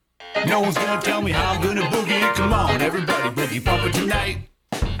No one's gonna tell me how I'm gonna boogie. Come on, everybody, boogie bumper tonight.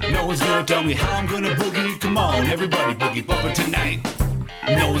 No one's gonna tell me how I'm gonna boogie. Come on, everybody, boogie bumper tonight.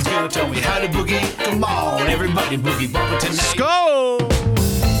 No one's gonna tell me how to boogie. Come on, everybody, boogie bumper tonight. Go!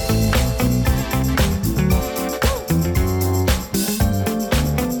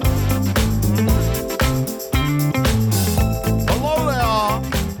 Hello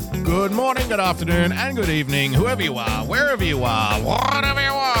there. Good morning, good afternoon, and good evening, whoever you are, wherever you are, whatever you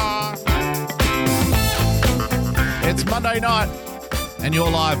are. It's Monday night, and you're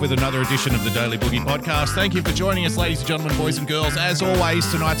live with another edition of the Daily Boogie Podcast. Thank you for joining us, ladies and gentlemen, boys and girls. As always,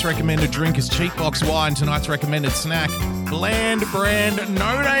 tonight's recommended drink is Cheap Box Wine. Tonight's recommended snack, Bland Brand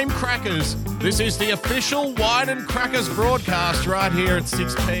No-Name Crackers. This is the official Wine and Crackers broadcast right here at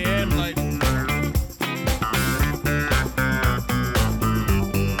 6 p.m. ladies.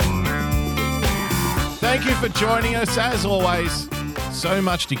 Thank you for joining us, as always. So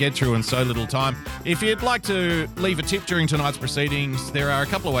much to get through in so little time. If you'd like to leave a tip during tonight's proceedings, there are a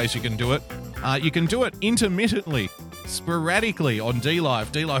couple of ways you can do it. You can do it intermittently, sporadically on DLive,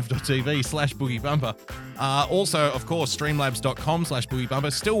 dlive.tv/boogiebumper. Also, of course,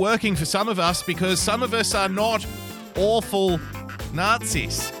 streamlabs.com/boogiebumper. Still working for some of us because some of us are not awful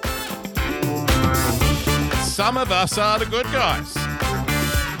Nazis. Some of us are the good guys.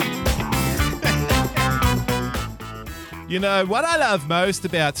 You know, what I love most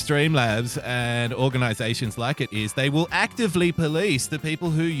about Streamlabs and organizations like it is they will actively police the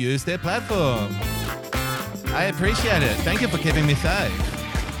people who use their platform. I appreciate it. Thank you for keeping me safe.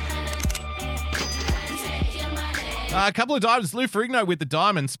 A couple of diamonds. Lou Ferrigno with the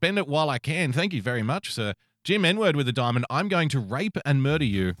diamond. Spend it while I can. Thank you very much, sir. Jim Enward with the diamond. I'm going to rape and murder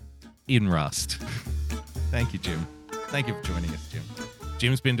you in Rust. Thank you, Jim. Thank you for joining us, Jim.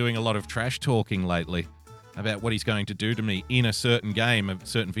 Jim's been doing a lot of trash talking lately about what he's going to do to me in a certain game, a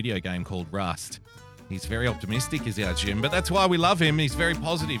certain video game called Rust. He's very optimistic, is our Jim, but that's why we love him. He's very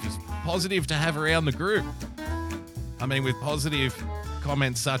positive. He's positive to have around the group. I mean, with positive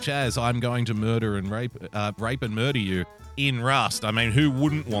comments such as, I'm going to murder and rape and murder you in Rust. I mean, who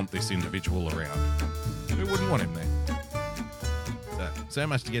wouldn't want this individual around? Who wouldn't want him there? So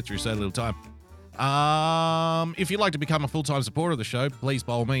much to get through so little time. If you'd like to become a full-time supporter of the show, please,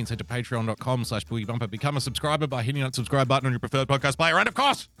 by all means, head to patreon.com/boogiebumper. Become a subscriber by hitting that subscribe button on your preferred podcast player. And, of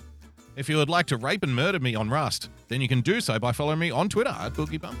course, if you would like to rape and murder me on Rust, then you can do so by following me on Twitter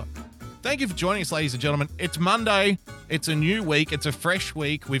 @boogiebumper. Thank you for joining us, ladies and gentlemen. It's Monday. It's a new week. It's a fresh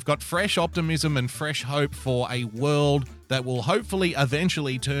week. We've got fresh optimism and fresh hope for a world that will hopefully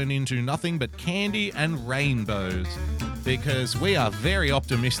eventually turn into nothing but candy and rainbows, because we are very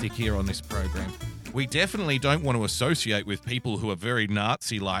optimistic here on this program. We definitely don't want to associate with people who are very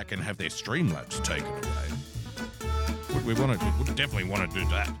Nazi-like and have their Streamlabs taken away. We would definitely want to do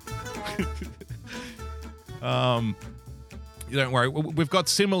that. You don't worry. We've got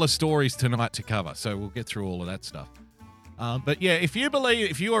similar stories tonight to cover, so we'll get through all of that stuff. But yeah, if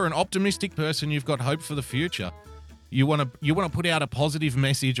you are an optimistic person, you've got hope for the future. You want to put out a positive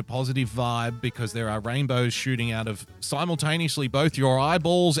message, a positive vibe, because there are rainbows shooting out of simultaneously both your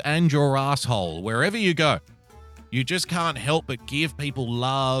eyeballs and your asshole. Wherever you go, you just can't help but give people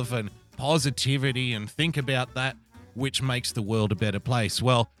love and positivity and think about that which makes the world a better place.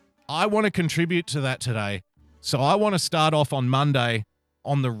 Well, I want to contribute to that today. So I want to start off on Monday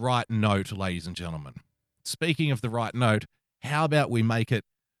on the right note, ladies and gentlemen. Speaking of the right note, how about we make it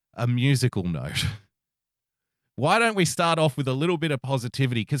a musical note? Why don't we start off with a little bit of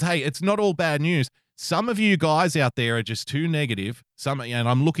positivity? Because, hey, it's not all bad news. Some of you guys out there are just too negative. And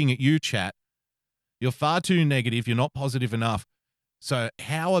I'm looking at you, chat. You're far too negative. You're not positive enough. So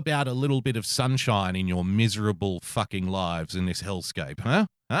how about a little bit of sunshine in your miserable fucking lives in this hellscape, huh?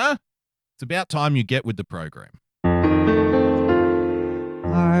 It's about time you get with the program.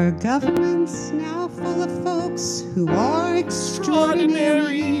 Our government's now full of folks who are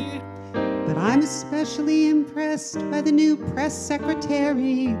extraordinary. But I'm especially impressed by the new press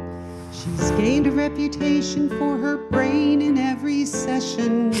secretary. She's gained a reputation for her brain in every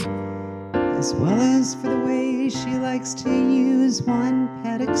session, as well as for the way she likes to use one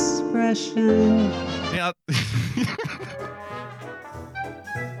pet expression. Now,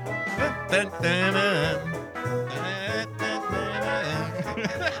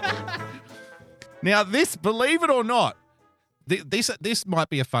 now this, believe it or not, this might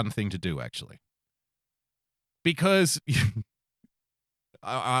be a fun thing to do, actually, because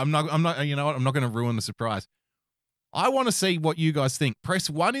I'm not, you know what? I'm not going to ruin the surprise. I want to see what you guys think. Press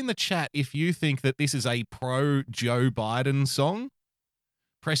 1 in the chat if you think that this is a pro Joe Biden song,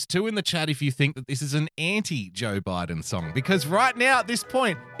 Press 2 in the chat if you think that this is an anti-Joe Biden song. Because right now, at this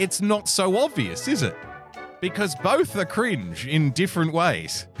point, it's not so obvious, is it? Because both are cringe in different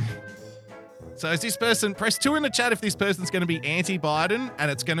ways. So is this person, press 2 in the chat if this person's going to be anti-Biden and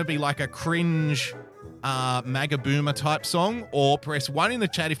it's going to be like a cringe MAGA boomer type song, or press 1 in the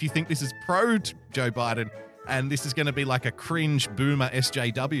chat if you think this is pro-Joe Biden and this is going to be like a cringe boomer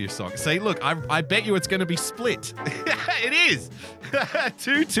SJW song. See, look, I bet you it's going to be split. It is.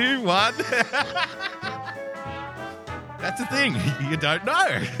 2, 2, 1. That's the thing. You don't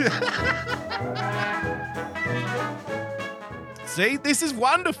know. See, this is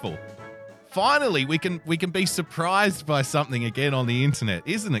wonderful. Finally, we can be surprised by something again on the internet.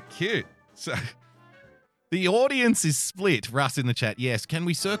 Isn't it cute? So the audience is split. Russ in the chat. Yes. Can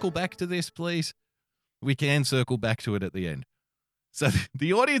we circle back to this, please? We can circle back to it at the end. So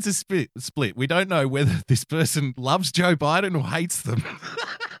the audience is split. We don't know whether this person loves Joe Biden or hates them.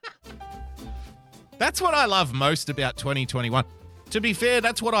 That's what I love most about 2021. To be fair,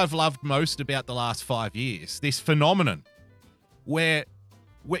 that's what I've loved most about the last 5 years. This phenomenon where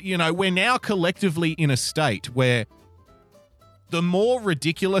we're now collectively in a state where the more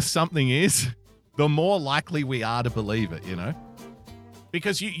ridiculous something is, the more likely we are to believe it,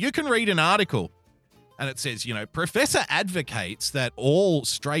 Because you can read an article and it says, professor advocates that all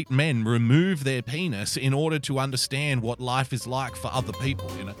straight men remove their penis in order to understand what life is like for other people,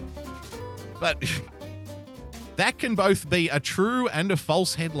 But that can both be a true and a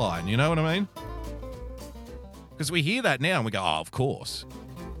false headline, you know what I mean? Because we hear that now and we go, oh, of course.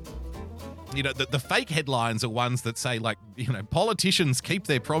 The fake headlines are ones that say, politicians keep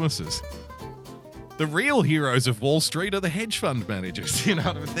their promises. The real heroes of Wall Street are the hedge fund managers.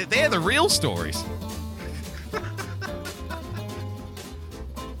 They're the real stories.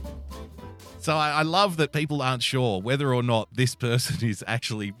 So I love that people aren't sure whether or not this person is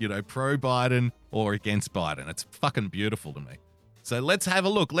actually, pro-Biden or against Biden. It's fucking beautiful to me. So let's have a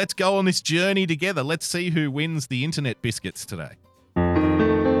look. Let's go on this journey together. Let's see who wins the internet biscuits today.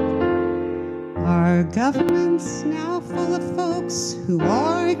 Our government's now full of folks who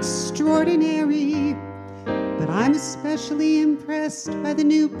are extraordinary, but I'm especially impressed by the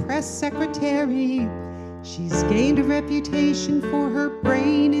new press secretary. She's gained a reputation for her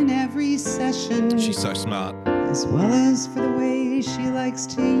brain in every session. She's so smart. As well as for the way she likes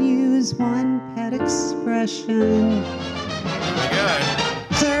to use one pet expression. There we go.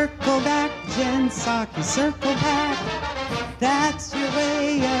 Circle back, Jen Psaki, circle back. That's your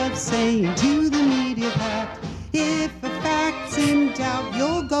way of saying to the media pack, if a fact's in doubt,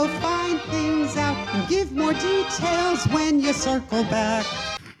 you'll go find things out and give more details when you circle back.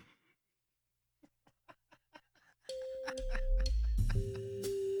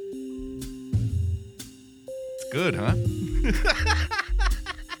 It's good, huh?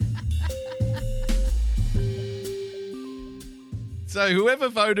 So whoever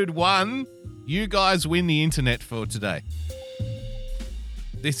voted won, you guys win the internet for today.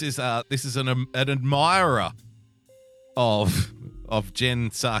 This is an admirer of Jen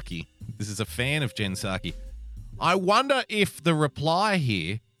Psaki. This is a fan of Jen Psaki. I wonder if the reply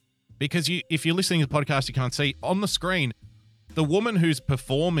here, because if you're listening to the podcast, you can't see on the screen, the woman who's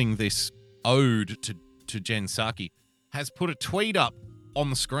performing this ode to Jen Psaki has put a tweet up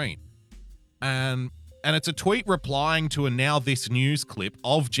on the screen, and it's a tweet replying to a Now This News clip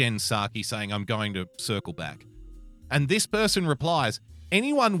of Jen Psaki saying, "I'm going to circle back," and this person replies,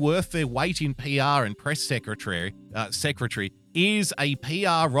 anyone worth their weight in PR and press secretary is a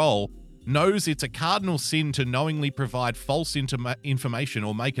PR role, knows it's a cardinal sin to knowingly provide false information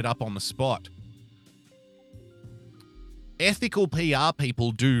or make it up on the spot. Ethical PR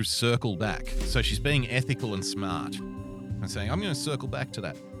people do circle back. So she's being ethical and smart and saying, I'm going to circle back to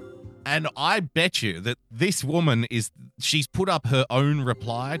that. And I bet you that this woman she's put up her own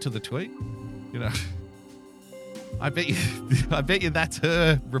reply to the tweet. I bet you that's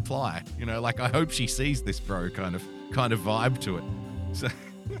her reply. I hope she sees this, bro, kind of vibe to it. So,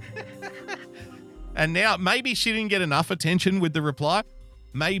 and now maybe she didn't get enough attention with the reply.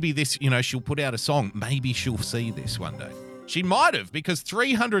 Maybe this, she'll put out a song. Maybe she'll see this one day. She might have, because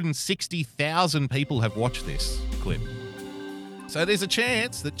 360,000 people have watched this clip. So there's a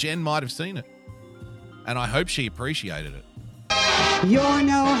chance that Jen might have seen it. And I hope she appreciated it. You're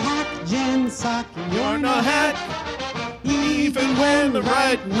no hack, Jen Psaki. You're no hack. Even when the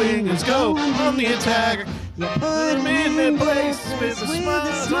right wingers go on the attack, you put them in their place with a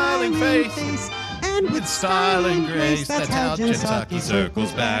smiling face. And with style and grace, that's how Jen Psaki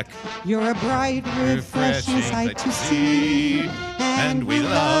circles back. You're a bright, refreshing sight to see. And we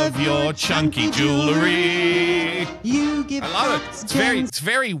love your chunky jewelry. You give I love it. It's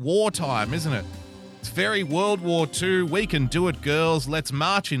very wartime, isn't it? It's very World War II. We can do it, girls. Let's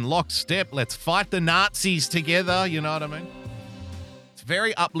march in lockstep. Let's fight the Nazis together. You know what I mean? It's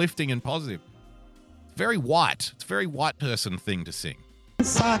very uplifting and positive. It's very white. It's a very white person thing to sing.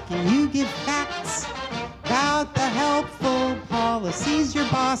 Psaki, you give facts about the helpful policies your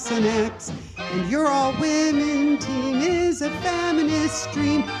boss enacts. And your all-women team is a feminist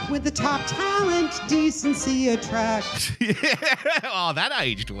dream with the top talent decency attracts. Yeah. Oh, that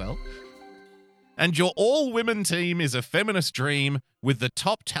aged well. And your all-women team is a feminist dream with the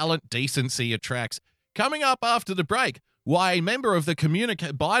top talent decency attracts. Coming up after the break, why a member of the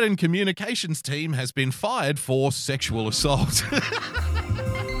Biden communications team has been fired for sexual assault.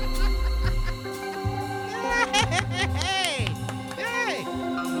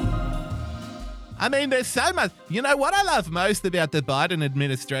 I mean, there's so much. You know, what I love most about the Biden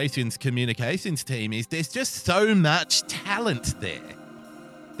administration's communications team is there's just so much talent there.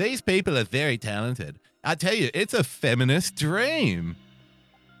 These people are very talented. I tell you, it's a feminist dream.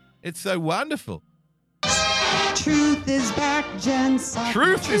 It's so wonderful. Truth is back, Jen Psaki.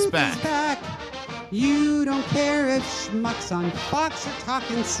 Truth is back. You don't care if schmucks on Fox are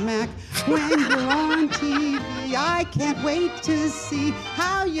talking smack. When you're on TV, I can't wait to see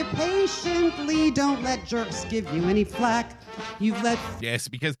how you patiently don't let jerks give you any flack. You've let... Yes,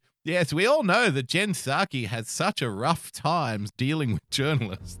 because, yes, we all know that Jen Psaki has such a rough time dealing with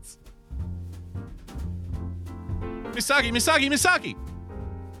journalists. Misaki,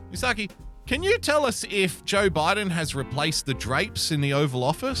 can you tell us if Joe Biden has replaced the drapes in the Oval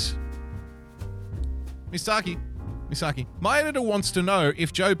Office? Misaki, my editor wants to know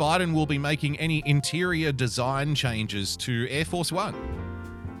if Joe Biden will be making any interior design changes to Air Force One.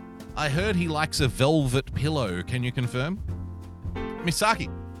 I heard he likes a velvet pillow. Can you confirm? Misaki,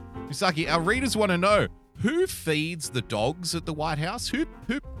 our readers want to know, who feeds the dogs at the White House? Who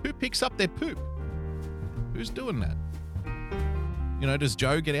picks up their poop? Who's doing that? You know, does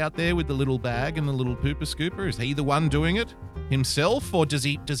Joe get out there with the little bag and the little pooper scooper? Is he the one doing it himself, or does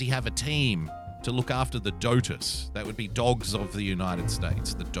he have a team to look after the DOTUS? That would be Dogs of the United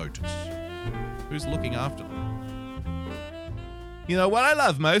States, the DOTUS. Who's looking after them? You know, what I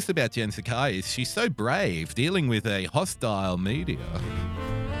love most about Jen Psaki is she's so brave dealing with a hostile media.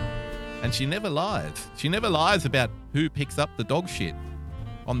 And she never lies. She never lies about who picks up the dog shit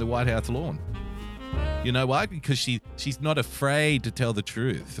on the White House lawn. You know why? Because she's not afraid to tell the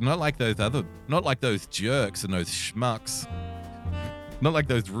truth. Not like those jerks and those schmucks. Not like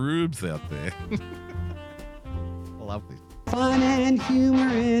those rubes out there. I love this. Fun and humor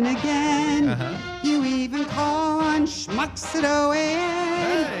in again. You even call on schmucks at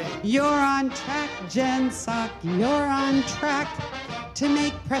OAN. Hey. You're on track, Jen Psaki. You're on track to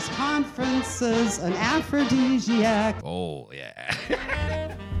make press conferences an aphrodisiac. Oh,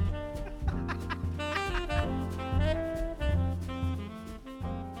 yeah.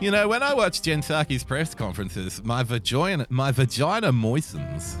 You know, when I watch Jen Psaki's press conferences, my vagina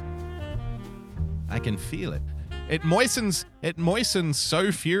moistens. I can feel it. It moistens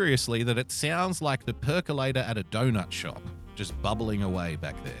so furiously that it sounds like the percolator at a donut shop, just bubbling away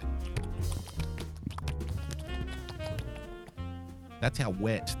back there. That's how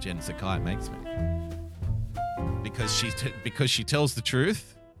wet Jen Psaki makes me. Because she tells the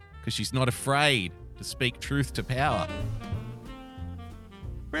truth, because she's not afraid to speak truth to power.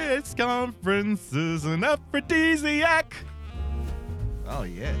 Press conferences an aphrodisiac. Oh,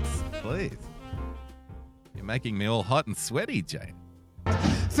 yes, please. You're making me all hot and sweaty, Jane.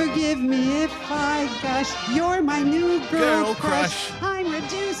 Forgive me if I gush. You're my new girl crush. I'm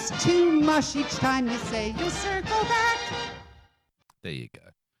reduced to mush each time you say you'll circle back. There you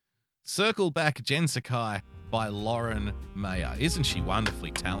go. Circle Back, Jen Psaki by Lauren Mayer. Isn't she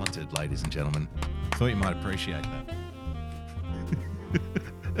wonderfully talented, ladies and gentlemen? Thought you might appreciate that.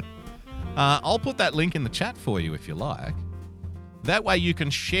 I'll put that link in the chat for you if you like. That way you can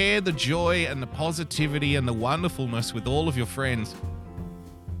share the joy and the positivity and the wonderfulness with all of your friends.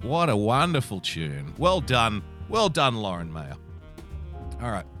 What a wonderful tune. Well done. Well done, Lauren Mayer.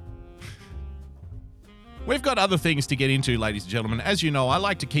 All right. We've got other things to get into, ladies and gentlemen. As you know, I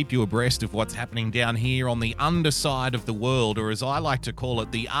like to keep you abreast of what's happening down here on the underside of the world, or as I like to call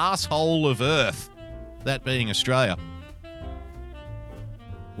it, the arsehole of Earth, that being Australia.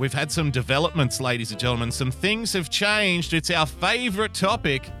 We've had some developments, ladies and gentlemen. Some things have changed. It's our favourite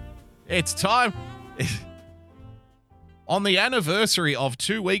topic. It's time. On the anniversary of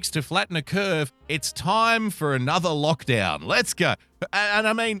 2 weeks to flatten a curve, it's time for another lockdown. Let's go. And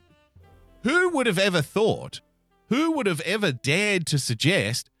I mean, who would have ever thought, who would have ever dared to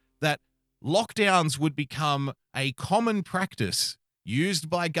suggest that lockdowns would become a common practice used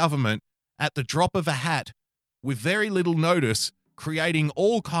by government at the drop of a hat with very little notice, creating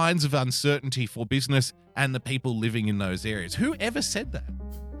all kinds of uncertainty for business and the people living in those areas? Who ever said that?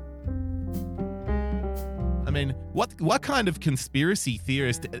 I mean, what kind of conspiracy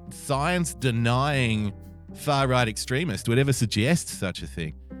theorist, science-denying far-right extremist would ever suggest such a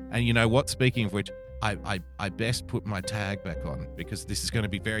thing? And you know what? Speaking of which, I best put my tag back on because this is going to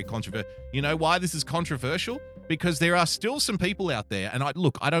be very controversial. You know why this is controversial? Because there are still some people out there, and I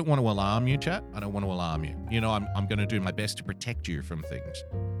don't want to alarm you, chat. I don't want to alarm you. You know, I'm going to do my best to protect you from things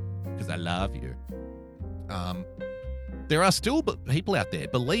because I love you. There are still people out there,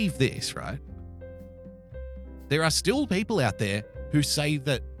 believe this, right? There are still people out there who say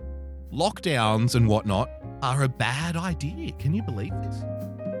that lockdowns and whatnot are a bad idea. Can you believe this?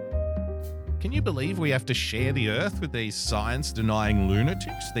 Can you believe we have to share the earth with these science-denying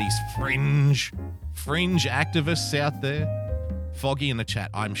lunatics, these fringe activists out there? Foggy in the chat,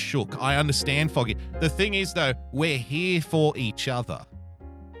 I'm shook. I understand, Foggy. The thing is, though, we're here for each other.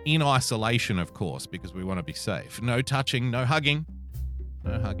 In isolation, of course, because we want to be safe. No touching, no hugging.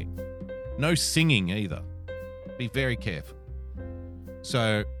 No hugging. No singing either. Be very careful.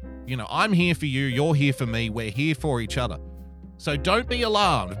 So, you know, I'm here for you, you're here for me, we're here for each other. So don't be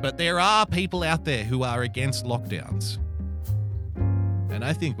alarmed, but there are people out there who are against lockdowns. And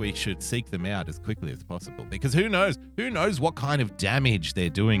I think we should seek them out as quickly as possible, because who knows what kind of damage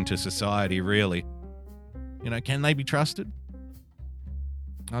they're doing to society, really. You know, can they be trusted?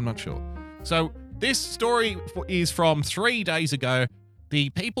 I'm not sure. So this story is from 3 days ago, the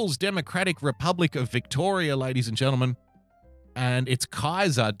People's Democratic Republic of Victoria, ladies and gentlemen, and it's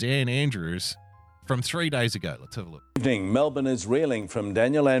Kaiser Dan Andrews from 3 days ago. Let's have a look. Evening, Melbourne is reeling from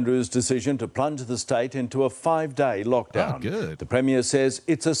Daniel Andrews' decision to plunge the state into a 5-day lockdown. Oh, good. The Premier says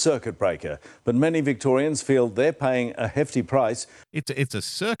it's a circuit breaker, but many Victorians feel they're paying a hefty price. It's a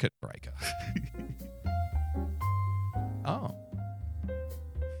circuit breaker. Oh.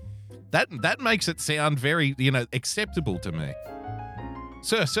 That makes it sound very, acceptable to me.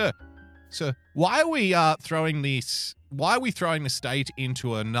 Sir, why are we throwing the state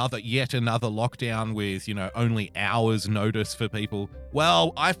into yet another lockdown with, only hours notice for people?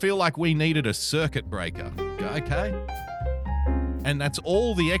 Well, I feel like we needed a circuit breaker. Okay? And that's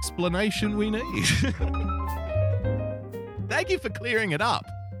all the explanation we need. Thank you for clearing it up,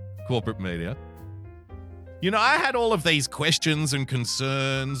 corporate media. I had all of these questions and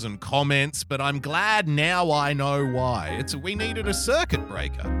concerns and comments, but I'm glad now I know why. We needed a circuit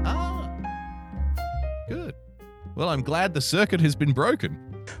breaker. Ah, good. Well, I'm glad the circuit has been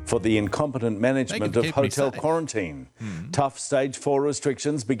broken. For the incompetent management of hotel quarantine. Tough stage 4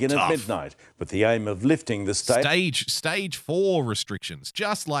 restrictions begin at midnight, with the aim of lifting the state. Stage 4 restrictions,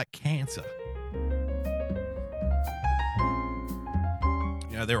 just like cancer.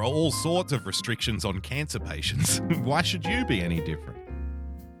 There are all sorts of restrictions on cancer patients. Why should you be any different?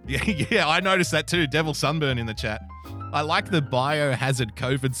 Yeah, I noticed that too. Devil Sunburn in the chat. I like the biohazard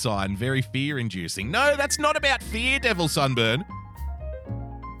COVID sign, very fear-inducing. No, that's not about fear, Devil Sunburn.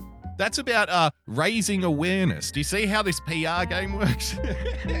 That's about raising awareness. Do you see how this PR game works?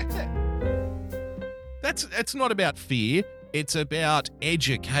 It's not about fear. It's about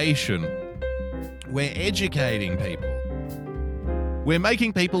education. We're educating people. We're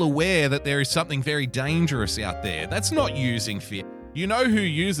making people aware that there is something very dangerous out there. That's not using fear. You know who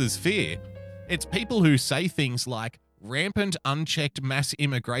uses fear? It's people who say things like, rampant, unchecked mass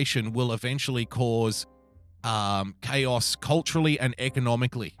immigration will eventually cause chaos culturally and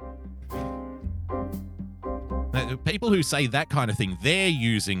economically. Now, people who say that kind of thing, they're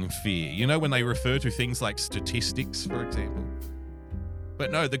using fear. When they refer to things like statistics, for example.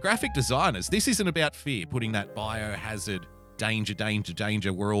 But no, the graphic designers, this isn't about fear, putting that biohazard danger, danger,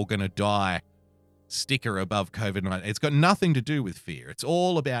 danger, we're all going to die sticker above COVID-19. It's got nothing to do with fear. It's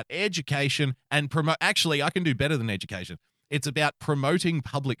all about education and promote. Actually, I can do better than education. It's about promoting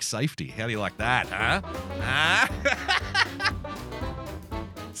public safety. How do you like that, huh?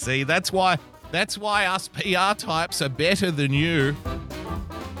 See, that's why us PR types are better than you,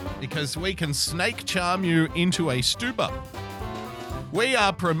 because we can snake charm you into a stupor. We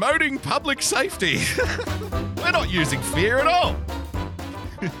are promoting public safety. We're not using fear at all.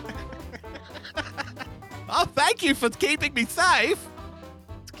 Oh, thank you for keeping me safe.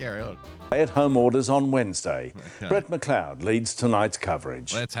 Carry on. Stay-at-home orders on Wednesday. Okay. Brett McLeod leads tonight's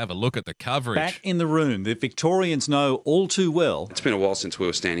coverage. Let's have a look at the coverage. Back in the room that Victorians know all too well. It's been a while since we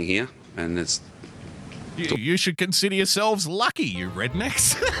were standing here, and it's... You should consider yourselves lucky, you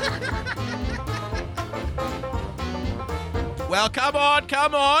rednecks. Well, come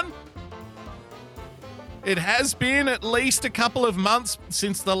on. It has been at least a couple of months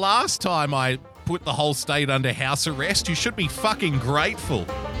since the last time I put the whole state under house arrest. You should be fucking grateful,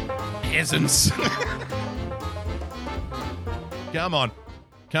 peasants. Come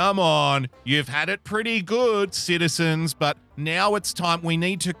on. You've had it pretty good, citizens, but now it's time. We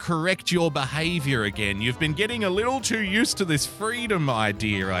need to correct your behavior again. You've been getting a little too used to this freedom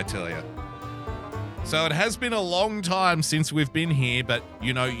idea, I tell you. So it has been a long time since we've been here, but,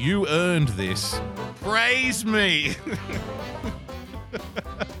 you earned this. Praise me.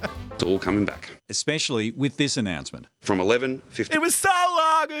 It's all coming back. Especially with this announcement. From 11:50. It was so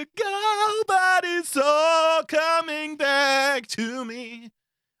long ago, but it's all coming back to me.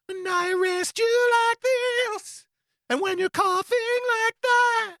 When I arrest you like this, and when you're coughing like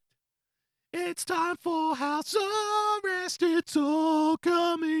that, it's time for house arrest. It's all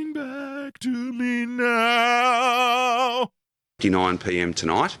coming back to me now. 9 p.m.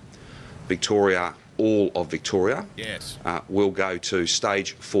 tonight, Victoria, all of Victoria, yes, will go to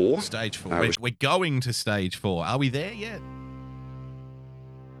stage 4. Stage 4. We're going to stage 4. Are we there yet?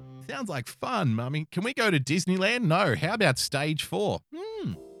 Sounds like fun, Mummy. Can we go to Disneyland? No. How about stage 4?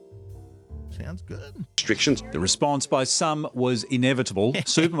 Sounds good. Restrictions. The response by some was inevitable.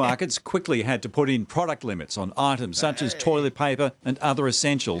 Supermarkets quickly had to put in product limits on items such as toilet paper and other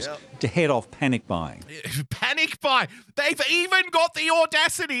essentials to head off panic buying. Panic buy? They've even got the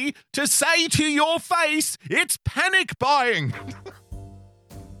audacity to say to your face, it's panic buying.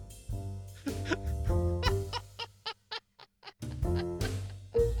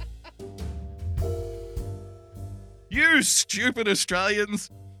 You stupid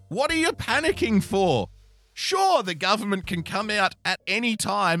Australians. What are you panicking for? Sure, the government can come out at any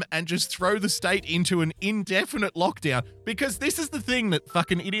time and just throw the state into an indefinite lockdown, because this is the thing that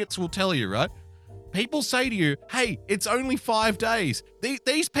fucking idiots will tell you, right? People say to you, hey, it's only 5 days.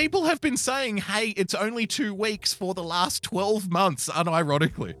 These people have been saying, hey, it's only 2 weeks for the last 12 months,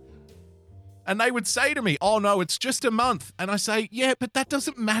 unironically. And they would say to me, oh no, it's just a month. And I say, yeah, but that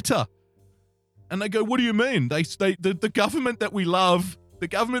doesn't matter. And they go, what do you mean? The government that we love... The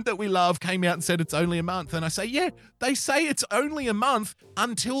government that we love came out and said it's only a month. And I say, yeah, they say it's only a month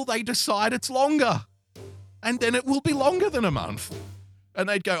until they decide it's longer. And then it will be longer than a month. And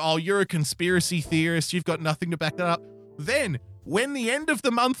they'd go, oh, you're a conspiracy theorist. You've got nothing to back that up. Then, when the end of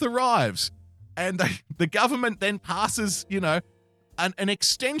the month arrives and the government then passes, an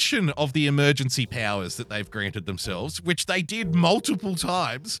extension of the emergency powers that they've granted themselves, which they did multiple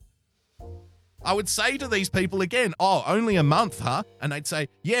times, I would say to these people again, oh, only a month, huh? And they'd say,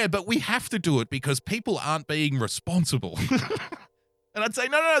 yeah, but we have to do it because people aren't being responsible. And I'd say,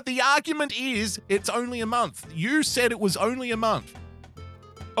 no, the argument is it's only a month. You said it was only a month.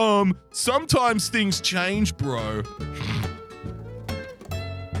 Sometimes things change, bro.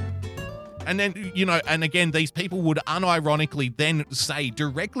 And then, and again, these people would unironically then say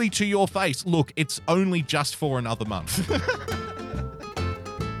directly to your face, look, it's only just for another month.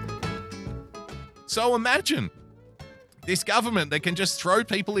 So imagine this government that can just throw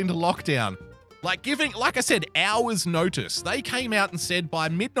people into lockdown, giving, like I said, hours notice. They came out and said by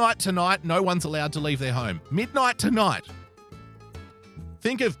midnight tonight, no one's allowed to leave their home. Midnight tonight.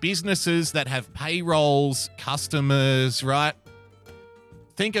 Think of businesses that have payrolls, customers, right?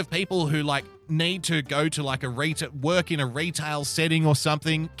 Think of people who need to go to work in a retail setting or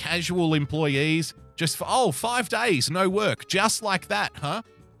something, casual employees, just for, 5 days, no work, just like that, huh?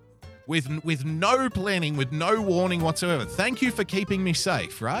 With no planning, with no warning whatsoever. Thank you for keeping me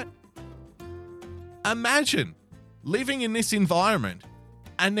safe, right? Imagine living in this environment,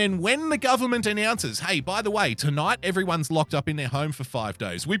 and then when the government announces, hey, by the way, tonight everyone's locked up in their home for 5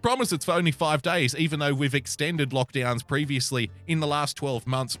 days. We promise it's for only 5 days, even though we've extended lockdowns previously in the last 12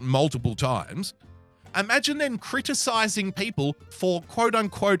 months multiple times. Imagine then criticizing people for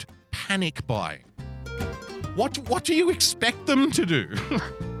quote-unquote panic buying. What do you expect them to do?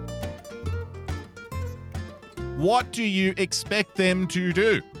 What do you expect them to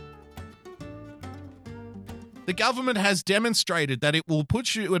do? The government has demonstrated that it will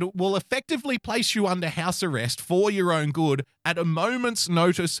effectively place you under house arrest for your own good at a moment's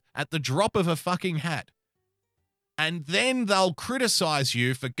notice at the drop of a fucking hat. And then they'll criticize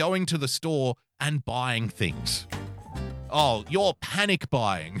you for going to the store and buying things. Oh, you're panic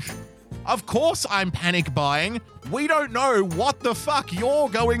buying. Of course I'm panic buying. We don't know what the fuck you're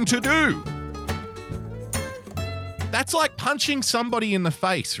going to do. That's like punching somebody in the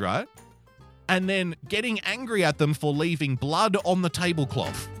face, right? And then getting angry at them for leaving blood on the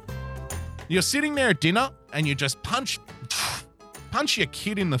tablecloth. You're sitting there at dinner and you just punch your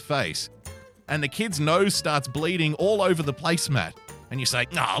kid in the face, and the kid's nose starts bleeding all over the placemat. And you say,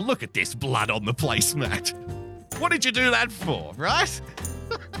 "Oh, look at this blood on the placemat. What did you do that for?" Right?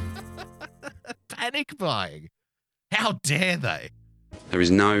 Panic buying. How dare they? There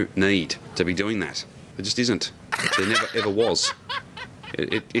is no need to be doing that. There just isn't. There never ever was.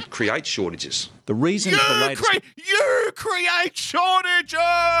 It creates shortages. The reason for the latest... You create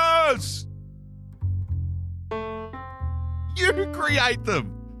shortages! You create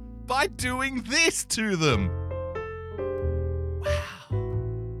them by doing this to them. Wow.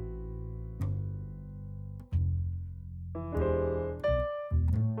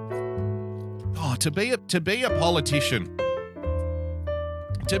 Oh, to be a politician.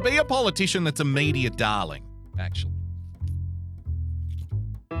 To be a politician that's a media darling, actually.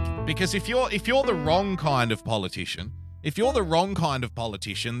 Because if you're the wrong kind of politician,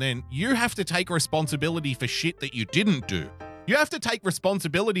 then you have to take responsibility for shit that you didn't do. You have to take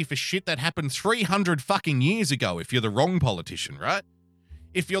responsibility for shit that happened 300 fucking years ago if you're the wrong politician, right?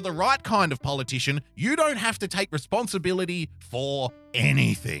 If you're the right kind of politician, you don't have to take responsibility for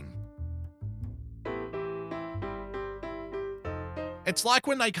anything. It's like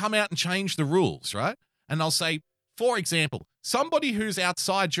when they come out and change the rules, right? And they'll say, for example, somebody who's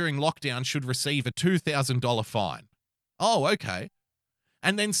outside during lockdown should receive a $2,000 fine. Oh, okay.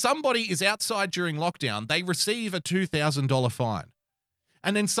 And then somebody is outside during lockdown, they receive a $2,000 fine.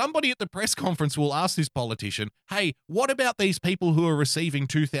 And then somebody at the press conference will ask this politician, "Hey, what about these people who are receiving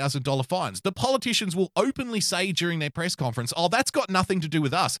 $2,000 fines?" The politicians will openly say during their press conference, "Oh, that's got nothing to do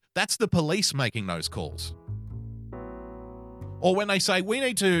with us. That's the police making those calls." Or when they say, we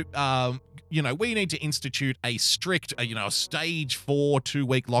need to institute a strict, a stage 4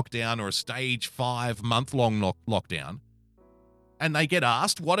 2-week lockdown or a stage 5 month-long lockdown. And they get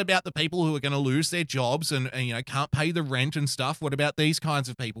asked, what about the people who are going to lose their jobs and can't pay the rent and stuff? What about these kinds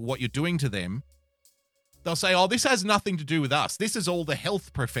of people? What you're doing to them? They'll say, "Oh, this has nothing to do with us. This is all the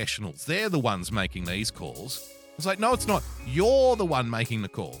health professionals. They're the ones making these calls." It's like, no, it's not. You're the one making the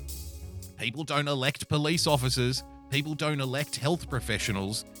call. People don't elect police officers. People don't elect health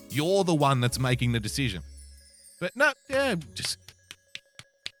professionals. You're the one that's making the decision. But no, just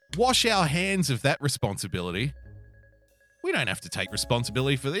wash our hands of that responsibility. We don't have to take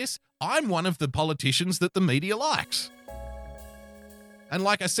responsibility for this. I'm one of the politicians that the media likes. And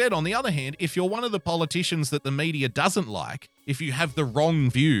like I said, on the other hand, if you're one of the politicians that the media doesn't like, if you have the wrong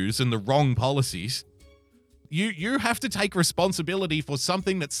views and the wrong policies, you have to take responsibility for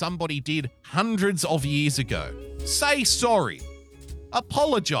something that somebody did hundreds of years ago. Say sorry.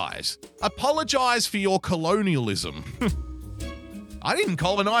 Apologize. Apologize for your colonialism. I didn't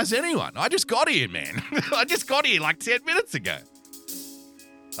colonize anyone. I just got here, man. I just got here like 10 minutes ago.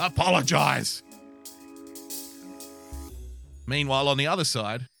 Apologize. Meanwhile, on the other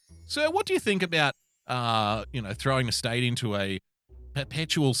side, sir, what do you think about, throwing the state into a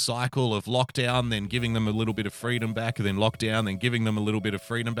perpetual cycle of lockdown, then giving them a little bit of freedom back, and then lockdown, then giving them a little bit of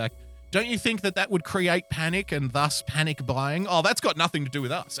freedom back? Don't you think that would create panic and thus panic buying? Oh, that's got nothing to do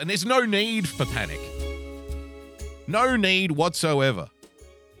with us. And there's no need for panic. No need whatsoever.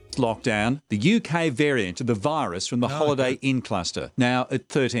 Lockdown, the UK variant of the virus from the Holiday Inn cluster, now at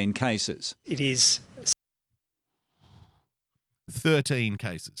 13 cases. It is 13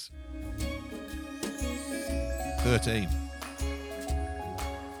 cases. 13.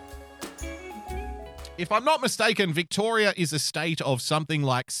 If I'm not mistaken, Victoria is a state of something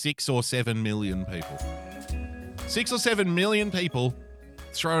like 6 or 7 million people. 6 or 7 million people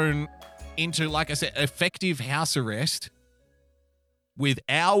thrown into, like I said, effective house arrest with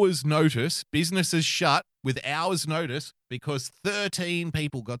hours' notice, businesses shut with hours' notice because 13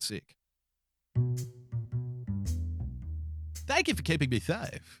 people got sick. Thank you for keeping me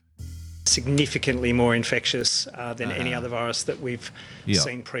safe. Significantly more infectious than any other virus that we've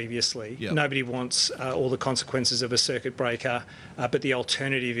seen previously. Nobody wants all the consequences of a circuit breaker, but the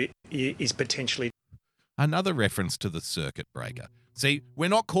alternative is potentially... Another reference to the circuit breaker. See, we're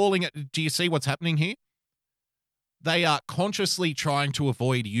not calling it... Do you see what's happening here? They are consciously trying to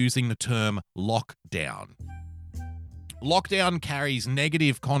avoid using the term lockdown. Lockdown carries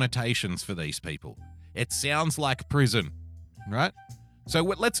negative connotations for these people. It sounds like prison, right? So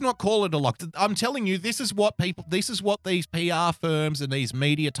let's not call it a lockdown. I'm telling you, this is what these PR firms and these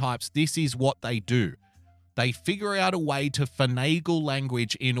media types, this is what they do. They figure out a way to finagle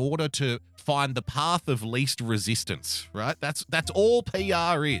language in order to find the path of least resistance, right? That's all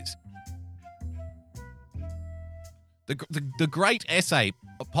PR is. The great essay,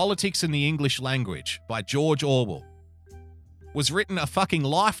 Politics in the English Language, by George Orwell, was written a fucking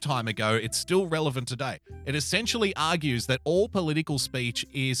lifetime ago. It's still relevant today. It essentially argues that all political speech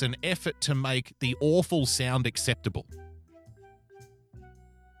is an effort to make the awful sound acceptable.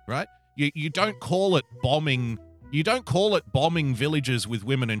 Right? You don't call it bombing. You don't call it bombing villages with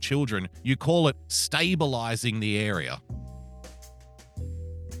women and children. You call it stabilizing the area.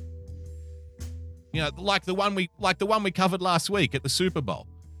 You know, like the one we covered last week at the Super Bowl.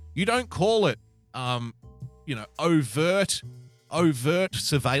 You don't call it overt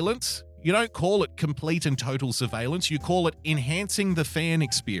surveillance. You don't call it complete and total surveillance. You call it enhancing the fan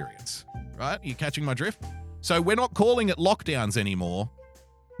experience. Right? Are you catching my drift? So we're not calling it lockdowns anymore.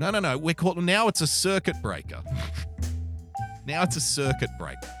 No. Now it's a circuit breaker. Now it's a circuit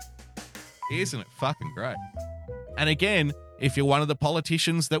breaker. Isn't it fucking great? And again, if you're one of the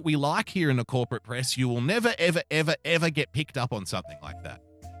politicians that we like here in the corporate press, you will never, ever, ever, ever get picked up on something like that.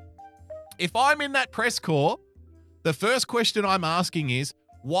 If I'm in that press corps, the first question I'm asking is,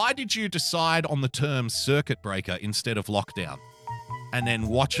 why did you decide on the term circuit breaker instead of lockdown? And then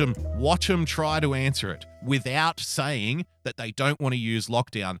watch them try to answer it without saying that they don't want to use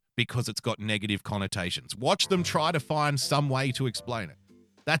lockdown because it's got negative connotations. Watch them try to find some way to explain it.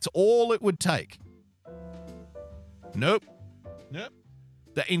 That's all it would take. Nope.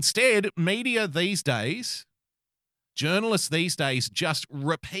 Instead, media these days, journalists these days just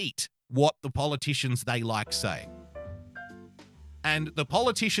repeat what the politicians they like say. And the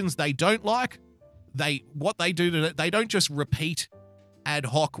politicians they don't like, they don't just repeat ad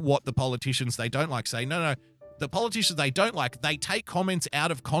hoc what the politicians they don't like say. No. The politicians they don't like, they take comments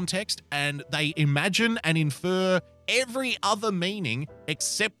out of context and they imagine and infer every other meaning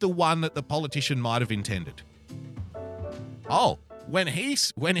except the one that the politician might have intended. Oh, when he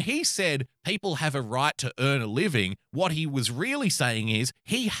said people have a right to earn a living, what he was really saying is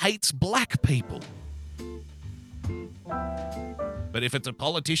he hates black people. But if it's a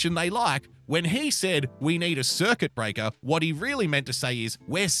politician they like, when he said we need a circuit breaker, what he really meant to say is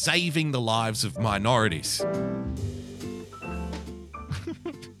we're saving the lives of minorities.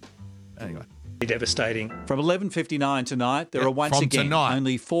 Anyway. Devastating. From 11:59 tonight, there are once again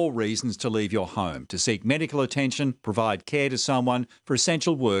only 4 reasons to leave your home: to seek medical attention, provide care to someone, for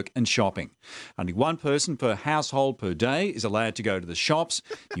essential work and shopping. Only 1 person per household per day is allowed to go to the shops.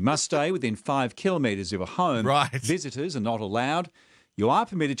 You must stay within 5 kilometres of a home. Right. Visitors are not allowed. You are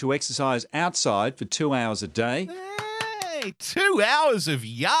permitted to exercise outside for 2 hours a day. Hey, 2 hours of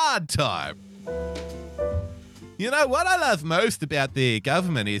yard time. You know, what I love most about the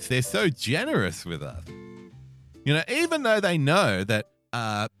government is they're so generous with us. You know, even though they know that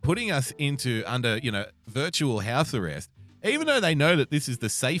putting us under virtual house arrest, even though they know that this is the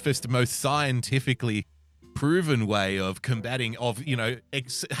safest, most scientifically proven way of combating,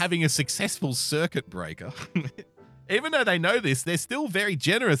 having a successful circuit breaker, even though they know this, they're still very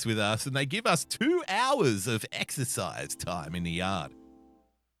generous with us and they give us 2 hours of exercise time in the yard.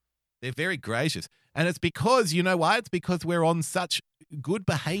 They're very gracious. And it's because, you know why? It's because we're on such good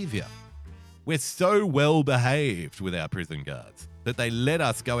behavior. We're so well behaved with our prison guards that they let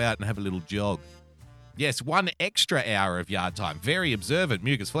us go out and have a little jog. Yes, 1 extra hour of yard time. Very observant,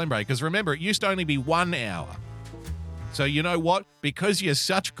 Mucus Flembre, because remember, it used to only be 1 hour. So you know what? Because you're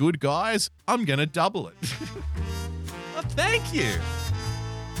such good guys, I'm going to double it. Oh, thank you.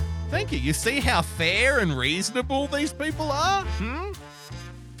 Thank you. You see how fair and reasonable these people are?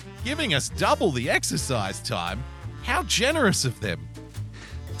 Giving us double the exercise time. How generous of them.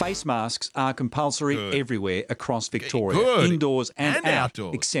 Face masks are compulsory everywhere across Victoria, indoors and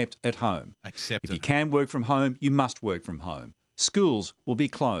outdoors, except at home. If you can work from home, you must work from home. Schools will be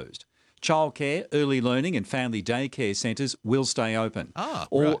closed. Childcare, early learning and family daycare centres will stay open.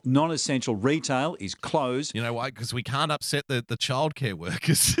 All non-essential retail is closed. You know why? Because we can't upset the childcare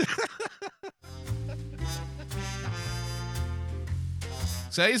workers.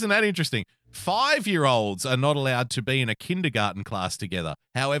 So isn't that interesting? 5-year-olds are not allowed to be in a kindergarten class together.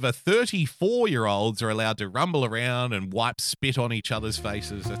 However, 34-year-olds are allowed to rumble around and wipe spit on each other's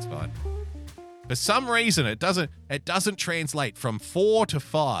faces. That's fine. For some reason, it doesn't translate from 4 to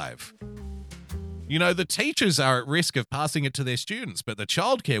 5. You know, the teachers are at risk of passing it to their students, but the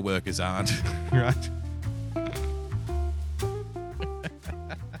childcare workers aren't, right?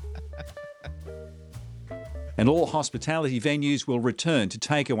 And all hospitality venues will return to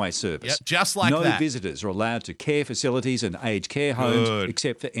takeaway service. Yep, just like that. No visitors are allowed to care facilities and aged care homes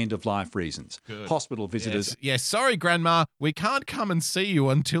except for end-of-life reasons. Hospital visitors... Yes, sorry, Grandma. We can't come and see you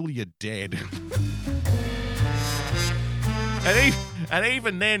until you're dead. And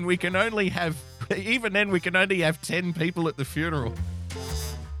even then, we can only have 10 people at the funeral.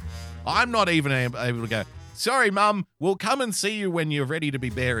 I'm not even able to go, sorry, Mum, we'll come and see you when you're ready to be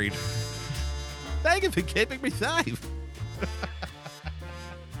buried. Thank you for keeping me safe.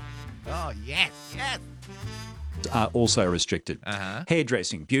 Oh, yes. Are also restricted.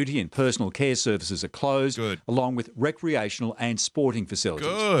 Hairdressing, beauty and personal care services are closed, along with recreational and sporting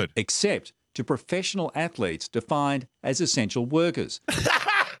facilities. Except to professional athletes defined as essential workers.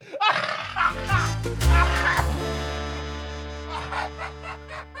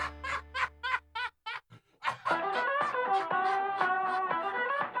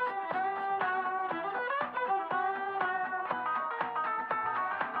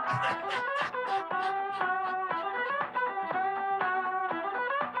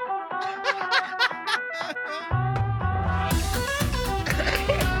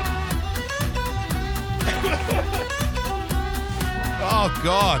 Oh,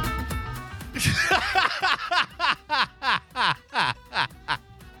 God.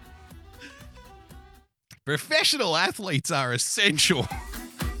 Professional athletes are essential.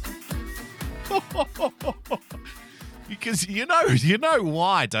 Because you know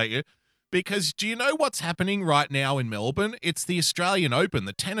why, don't you? Because do you know what's happening right now in Melbourne? It's the Australian Open,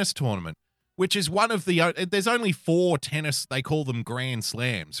 the tennis tournament, which is one of the... There's only 4 tennis, they call them Grand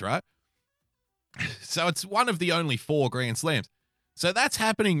Slams, right? So it's one of the only 4 Grand Slams. So that's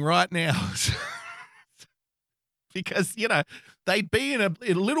happening right now. Because, they'd be in a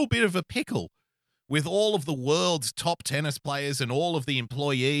little bit of a pickle with all of the world's top tennis players and all of the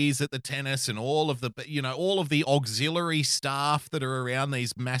employees at the tennis and all of the auxiliary staff that are around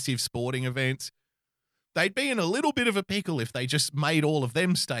these massive sporting events. They'd be in a little bit of a pickle if they just made all of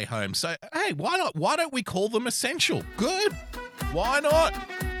them stay home. So, hey, why not? Why don't we call them essential? Good. Why not?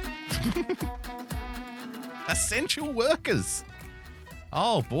 Essential workers.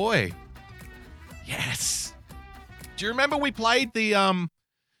 Oh, boy. Yes. Do you remember we played that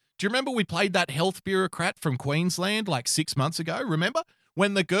health bureaucrat from Queensland like 6 months ago? Remember?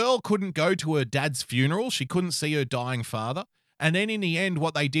 When the girl couldn't go to her dad's funeral, she couldn't see her dying father. And then in the end,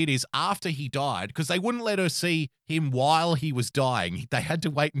 what they did is after he died, because they wouldn't let her see him while he was dying, they had to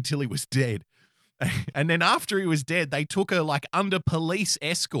wait until he was dead. And then after he was dead, they took her like under police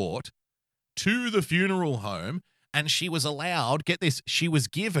escort to the funeral home. And she was allowed, get this, she was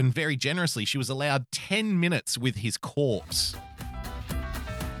given very generously, she was allowed 10 minutes with his corpse.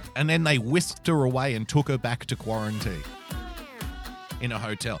 And then they whisked her away and took her back to quarantine in a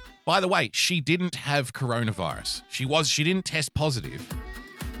hotel. By the way, she didn't have coronavirus. She didn't test positive.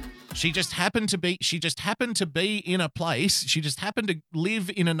 She just happened to be in a place, she just happened to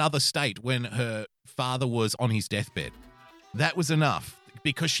live in another state when her father was on his deathbed. That was enough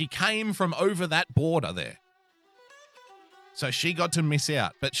because she came from over that border there. So she got to miss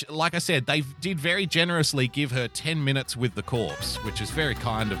out. But like I said, they did very generously give her 10 minutes with the corpse, which is very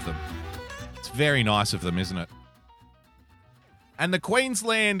kind of them. It's very nice of them, isn't it? And the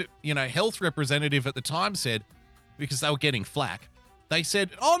Queensland, health representative at the time said, because they were getting flack, they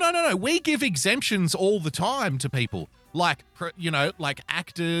said, oh, no, we give exemptions all the time to people, like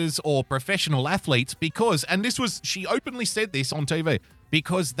actors or professional athletes because, and she openly said this on TV,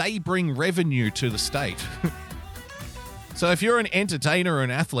 because they bring revenue to the state. So if you're an entertainer or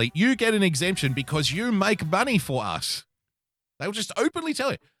an athlete, you get an exemption because you make money for us. They'll just openly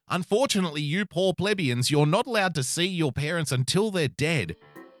tell you. Unfortunately, you poor plebeians, you're not allowed to see your parents until they're dead.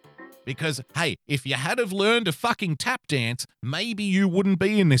 Because, hey, if you had have learned to fucking tap dance, maybe you wouldn't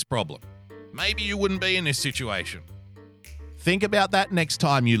be in this problem. Maybe you wouldn't be in this situation. Think about that next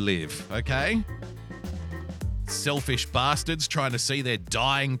time you live, okay? Selfish bastards trying to see their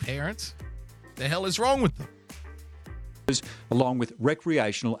dying parents. The hell is wrong with them? Along with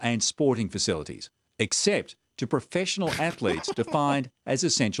recreational and sporting facilities, except to professional athletes defined as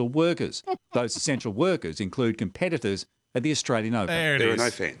essential workers. Those essential workers include competitors at the Australian Open. There are no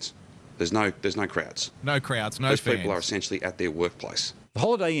fans. There's no crowds. No crowds, no fans. Those people are essentially at their workplace. The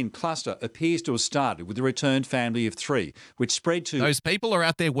Holiday Inn cluster appears to have started with the returned family of 3, which spread to... Those people are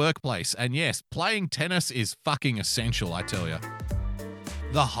at their workplace. And yes, playing tennis is fucking essential, I tell you.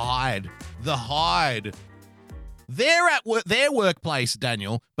 The Hyde. They're at their workplace,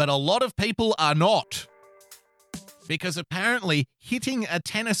 Daniel, but a lot of people are not. Because apparently hitting a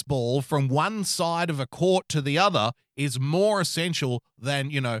tennis ball from one side of a court to the other is more essential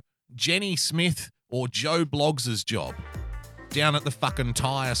than, Jenny Smith or Joe Bloggs' job down at the fucking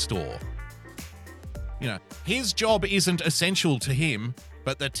tire store. You know, his job isn't essential to him,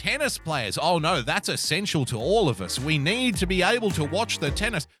 but the tennis players, oh no, that's essential to all of us. We need to be able to watch the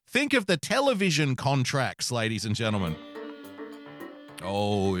tennis. Think of the television contracts, ladies and gentlemen.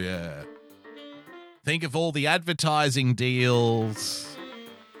 Oh, yeah. Think of all the advertising deals.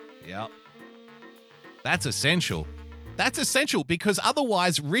 Yep. That's essential. That's essential because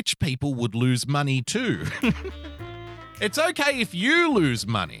otherwise rich people would lose money too. It's okay if you lose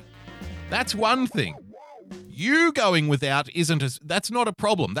money. That's one thing. You going without that's not a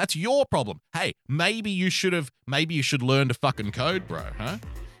problem. That's your problem. Hey, maybe you should learn to fucking code, bro, huh?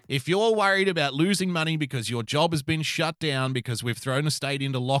 If you're worried about losing money because your job has been shut down because we've thrown a state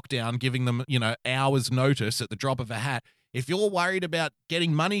into lockdown, giving them, hours notice at the drop of a hat, if you're worried about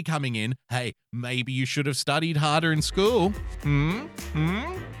getting money coming in, hey, maybe you should have studied harder in school.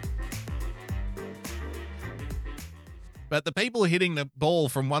 But the people hitting the ball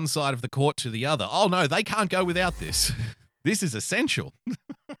from one side of the court to the other, oh no, they can't go without this. This is essential.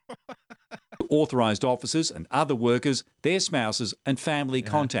 Authorised officers and other workers, their spouses and family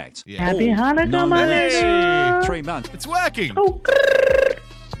contacts. Yeah. Happy Hanukkah, Monday. 3 months. It's working. Oh.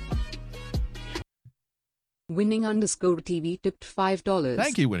 Winning_TV tipped $5.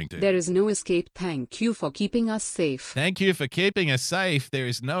 Thank you, Winning TV. There is no escape. Thank you for keeping us safe. Thank you for keeping us safe. There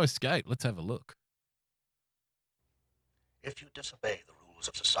is no escape. Let's have a look. If you disobey the rules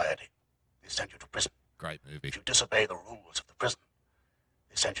of society, they send you to prison. Great movie. If you disobey the rules of the prison,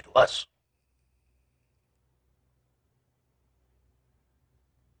 they send you to us.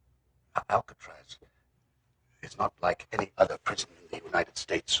 Alcatraz is not like any other prison in the United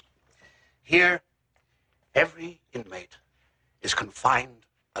States. Here, every inmate is confined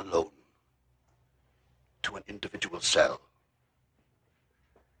alone to an individual cell.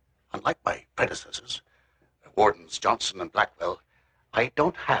 Unlike my predecessors, Wardens Johnson and Blackwell, I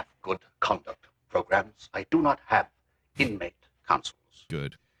don't have good conduct programs. I do not have inmate councils.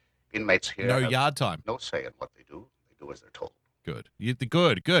 Good. Inmates here no yard time. No say in what they do. They do as they're told. Good.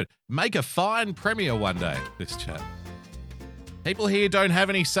 Good. Make a fine premiere one day, this chat. People here don't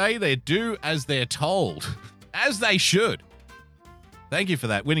have any say. They do as they're told. As they should. Thank you for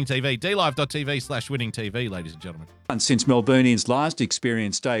that. Winning TV. DLive.tv/Winning TV, ladies and gentlemen. Since Melburnians last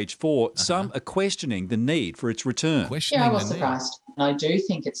experienced stage 4, some are questioning the need for its return. I was surprised. I do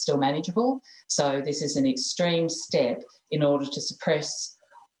think it's still manageable. So this is an extreme step in order to suppress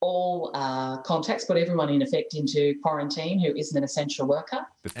all contacts, put everyone in effect into quarantine who isn't an essential worker.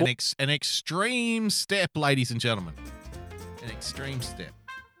 An extreme step, ladies and gentlemen. An extreme step.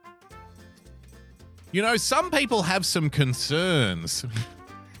 Some people have some concerns.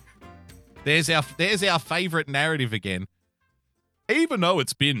 There's our favorite narrative again. Even though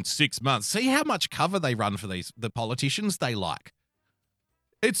it's been 6 months, see how much cover they run for the politicians they like.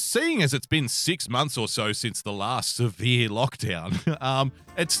 It's seeing as it's been 6 months or so since the last severe lockdown.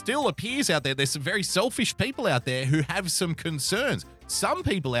 It still appears out there there's some very selfish people out there who have some concerns. Some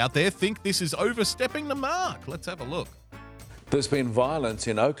people out there think this is overstepping the mark. Let's have a look. There's been violence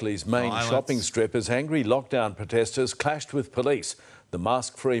in Oakley's main shopping strip as angry lockdown protesters clashed with police. The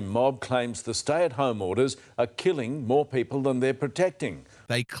mask-free mob claims the stay-at-home orders are killing more people than they're protecting.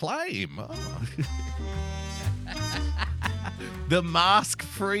 They claim. Oh. The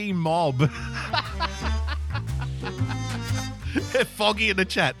mask-free mob. Foggy in the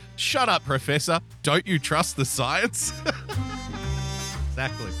chat. Shut up, Professor. Don't you trust the science?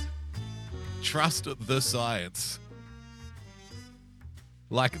 Exactly. Trust the science.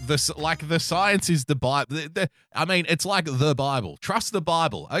 Like the science is the Bible. It's like the Bible. Trust the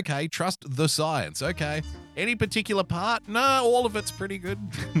Bible. Okay, trust the science. Okay. Any particular part? No, all of it's pretty good.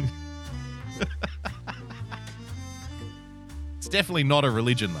 It's definitely not a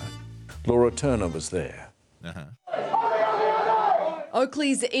religion, though. Laura Turner was there.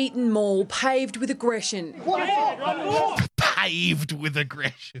 Oakley's Eaton Mall paved with aggression. Paved with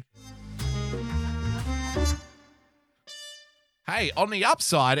aggression. Hey, on the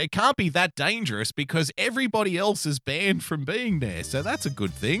upside, it can't be that dangerous because everybody else is banned from being there. So that's a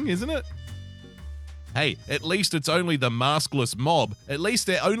good thing, isn't it? Hey, at least it's only the maskless mob. At least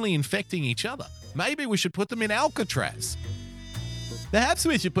they're only infecting each other. Maybe we should put them in Alcatraz. Perhaps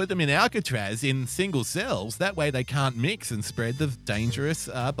we should put them in Alcatraz in single cells. That way they can't mix and spread the dangerous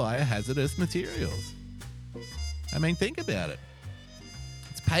biohazardous materials. Think about it.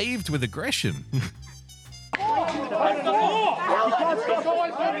 It's paved with aggression.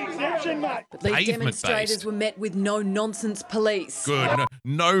 But these demonstrators were met with no-nonsense police. Good.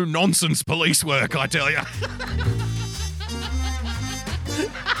 No nonsense police work, I tell you.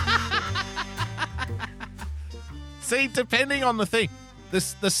 See, depending on the thing, the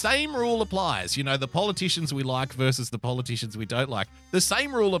same rule applies. You know, the politicians we like versus the politicians we don't like. The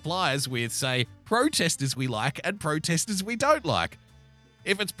same rule applies with, say, protesters we like and protesters we don't like.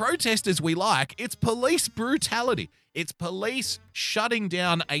 If it's protesters we like, it's police brutality. It's police shutting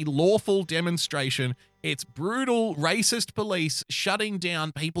down a lawful demonstration. It's brutal, racist police shutting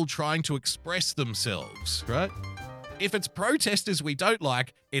down people trying to express themselves, right? If it's protesters we don't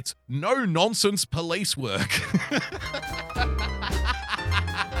like, it's no-nonsense police work.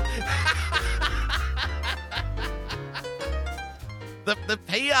 The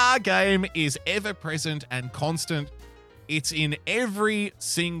PR game is ever-present and constant. It's in every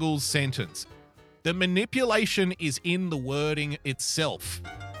single sentence. The manipulation is in the wording itself.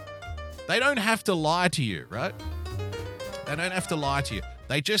 They don't have to lie to you, right? They don't have to lie to you.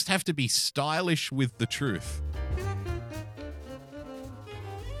 They just have to be stylish with the truth.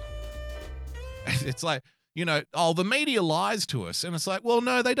 It's like, you know, oh, the media lies to us. And it's like, well,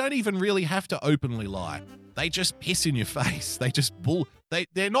 no, they don't even really have to openly lie. They just piss in your face. They just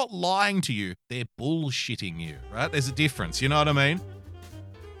they're not lying to you. They're bullshitting you, right? There's a difference. You know what I mean?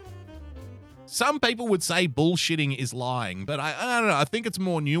 Some people would say bullshitting is lying, but I don't know. I think it's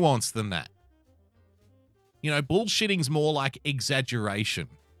more nuanced than that. You know, bullshitting's more like exaggeration.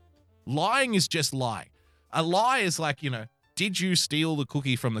 Lying is just lying. A lie is like, you know, did you steal the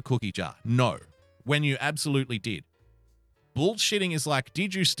cookie from the cookie jar? No, when you absolutely did. Bullshitting is like,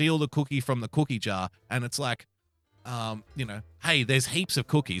 did you steal the cookie from the cookie jar? And it's like, you know, hey, there's heaps of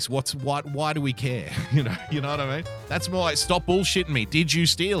cookies. Why do we care? You know what I mean? That's more like, stop bullshitting me. Did you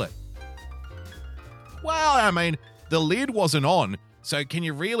steal it? Well, I mean, the lid wasn't on. So can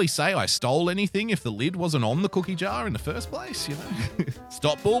you really say I stole anything if the lid wasn't on the cookie jar in the first place? You know,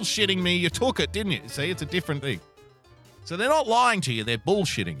 stop bullshitting me. You took it, didn't you? See, it's a different thing. So they're not lying to you. They're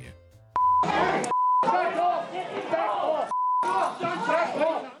bullshitting you.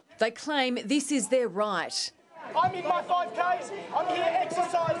 They claim this is their right. I'm in my 5Ks. I'm here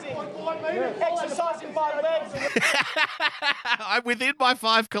exercising my legs. I'm within my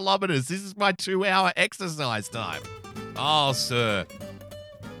 5 kilometres. This is my 2-hour exercise time. Oh, sir.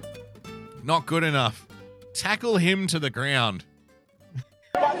 Not good enough. Tackle him to the ground.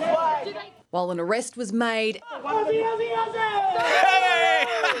 While an arrest was made,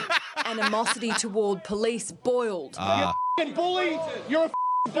 animosity toward police boiled. You're a bully. You're a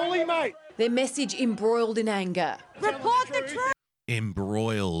bully, mate. Their message embroiled in anger. Report the truth.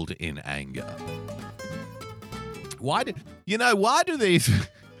 Embroiled in anger. Why do these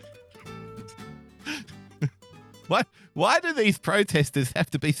Why do these protesters have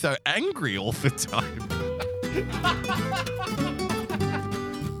to be so angry all the time?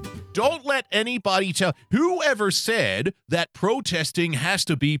 Don't let anybody tell. Whoever said that protesting has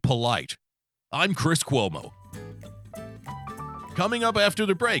to be polite? I'm Chris Cuomo. Coming up after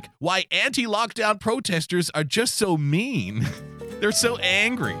the break, why anti-lockdown protesters are just so mean. They're so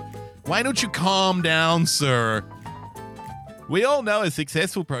angry. Why don't you calm down, sir? We all know a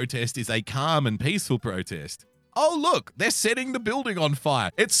successful protest is a calm and peaceful protest. Oh, look, they're setting the building on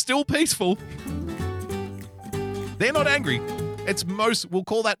fire. It's still peaceful. They're not angry. We'll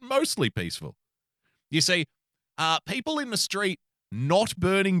call that mostly peaceful. You see, people in the street not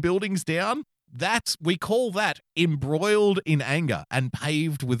burning buildings down, we call that embroiled in anger and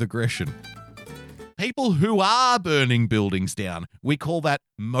paved with aggression. People who are burning buildings down, we call that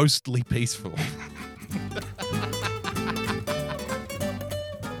mostly peaceful.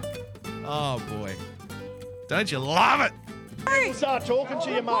 Oh, boy. Don't you love it? Start talking to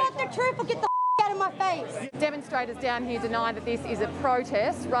you, mate. Report the truth or get the out of my face. Demonstrators down here deny that this is a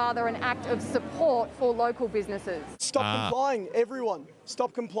protest, rather an act of support for local businesses. Stop complying, everyone.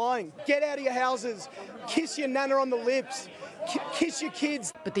 Stop complying. Get out of your houses. Kiss your nana on the lips. Kiss your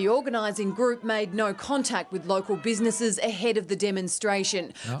kids. But the organising group made no contact with local businesses ahead of the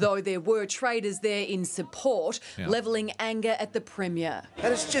demonstration, though there were traders there in support, levelling anger at the Premier.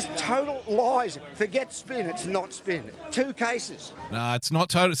 And it's just total lies. Forget spin, it's not spin. 2 cases. No, it's not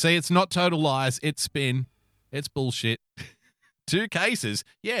total. See, it's not total lies. It's spin. It's bullshit. 2 cases.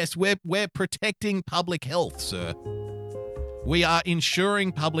 Yes, we're protecting public health, sir. We are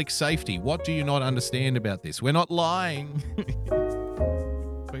ensuring public safety. What do you not understand about this? We're not lying.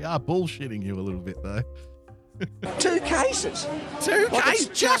 We are bullshitting you a little bit, though. 2 cases. 2 cases?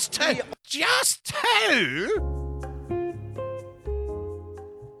 Just 2? Just 2?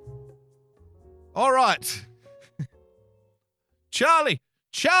 All right. Charlie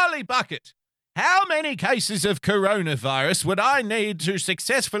Bucket, how many cases of coronavirus would I need to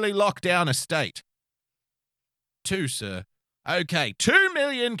successfully lock down a state? 2, sir. Okay, 2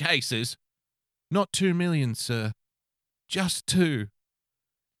 million cases. Not 2 million, sir. Just 2.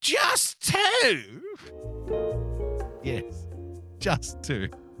 Just 2? Yes, just 2.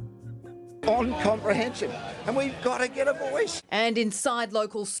 On comprehension, and we've got to get a voice. And inside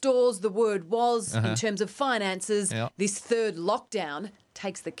local stores, the word was, in terms of finances, this third lockdown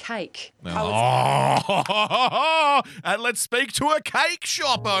takes the cake. Oh, and let's speak to a cake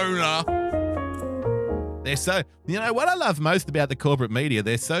shop owner. They're so, you know what I love most about the corporate media?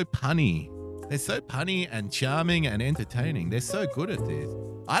 They're so punny. They're so punny and charming and entertaining. They're so good at this.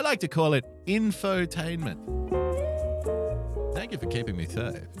 I like to call it infotainment. Thank you for keeping me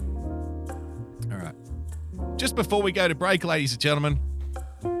safe. All right. Just before we go to break, ladies and gentlemen,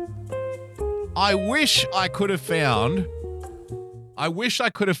 I wish I could have found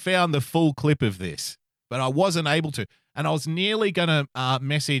the full clip of this, but I wasn't able to. And I was nearly going to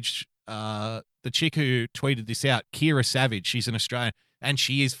message the chick who tweeted this out, Kira Savage. She's an Australian, and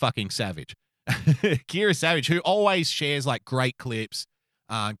she is fucking savage. Kira Savage, who always shares like great clips,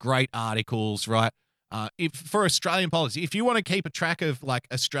 great articles, right? For Australian politics, if you want to keep a track of like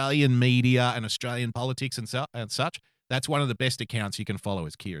Australian media and Australian politics and such, that's one of the best accounts you can follow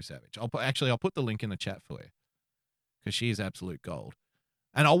is Kira Savage. I'll put the link in the chat for you because she is absolute gold.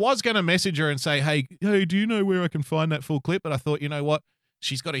 And I was going to message her and say, hey, do you know where I can find that full clip? But I thought, you know what?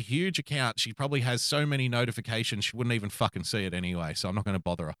 She's got a huge account. She probably has so many notifications, she wouldn't even fucking see it anyway. So I'm not going to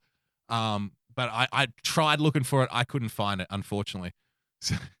bother her. But I tried looking for it. I couldn't find it, unfortunately.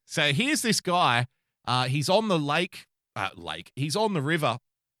 So here's this guy. He's on the lake. He's on the river.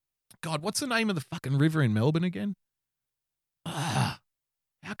 God, what's the name of the fucking river in Melbourne again? How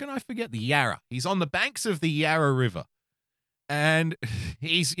can I forget? The Yarra. He's on the banks of the Yarra River. And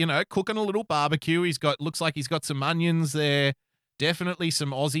he's, cooking a little barbecue. Looks like he's got some onions there. Definitely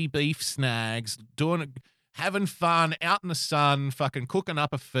some Aussie beef snags. Having fun out in the sun, fucking cooking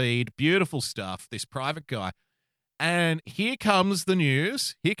up a feed. Beautiful stuff. This private guy. And here comes the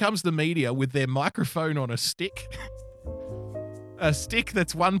news. Here comes the media with their microphone on a stick. A stick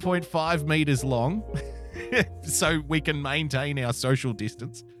that's 1.5 meters long. So we can maintain our social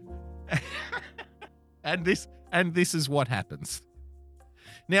distance. And this is what happens.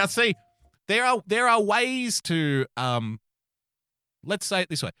 Now, see, there are ways to, let's say it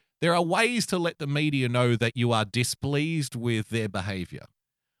this way. There are ways to let the media know that you are displeased with their behavior.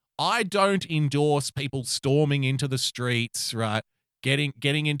 I don't endorse people storming into the streets, right?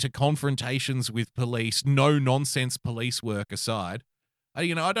 Getting into confrontations with police, no nonsense police work aside. I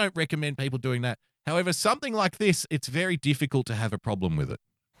don't recommend people doing that. However, something like this, it's very difficult to have a problem with it.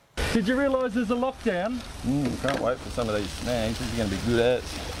 Did you realise there's a lockdown? Can't wait for some of these snags. These are going to be good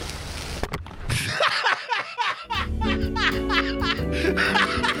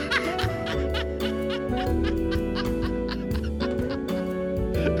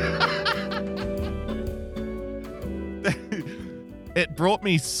It brought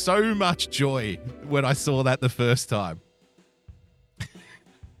me so much joy when I saw that the first time.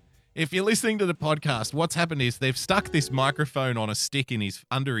 If you're listening to the podcast, what's happened is they've stuck this microphone on a stick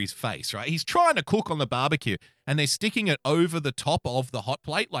under his face, right? He's trying to cook on the barbecue, and they're sticking it over the top of the hot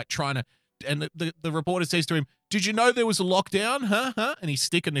plate, like trying to. And the reporter says to him, "Did you know there was a lockdown? Huh? And he's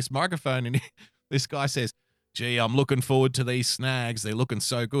sticking this microphone, and this guy says, "Gee, I'm looking forward to these snags. They're looking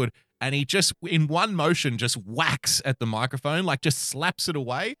so good." And he just, in one motion, just whacks at the microphone, like just slaps it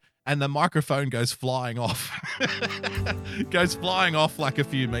away. And the microphone goes flying off. Goes flying off like a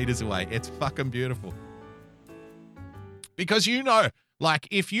few meters away. It's fucking beautiful. Because like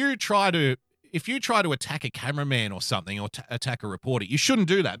if you try to attack a cameraman or something, or attack a reporter, you shouldn't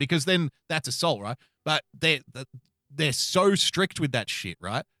do that because then that's assault, right? But they're so strict with that shit,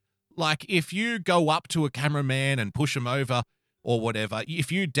 right? Like if you go up to a cameraman and push him over or whatever,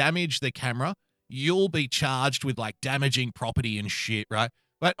 if you damage the camera, you'll be charged with like damaging property and shit, right?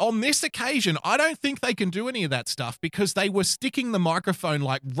 But on this occasion, I don't think they can do any of that stuff because they were sticking the microphone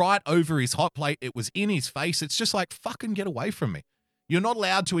like right over his hot plate. It was in his face. It's just like, fucking get away from me. You're not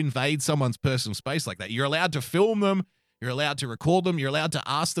allowed to invade someone's personal space like that. You're allowed to film them. You're allowed to record them. You're allowed to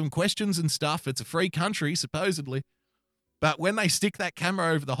ask them questions and stuff. It's a free country, supposedly. But when they stick that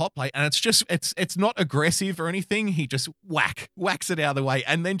camera over the hot plate and it's not aggressive or anything, he just whacks it out of the way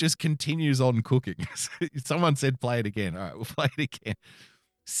and then just continues on cooking. Someone said play it again. All right, we'll play it again.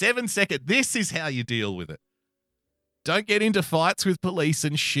 7 seconds. This is how you deal with it. Don't get into fights with police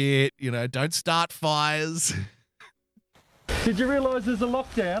and shit. Don't start fires. Did you realise there's a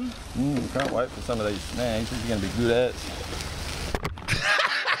lockdown? Can't wait for some of these snags. These are going to be good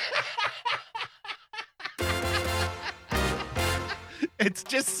It's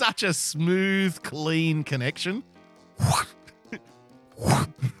just such a smooth, clean connection.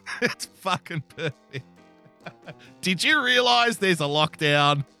 It's fucking perfect. Did you realise there's a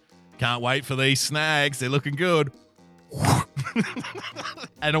lockdown? Can't wait for these snags. They're looking good.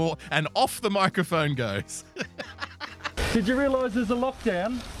 and off the microphone goes. Did you realise there's a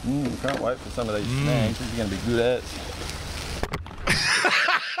lockdown? Can't wait for some of these snags. These are going to be good ads.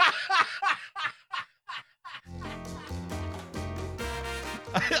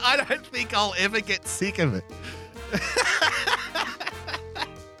 I don't think I'll ever get sick of it.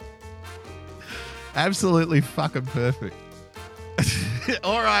 Absolutely fucking perfect.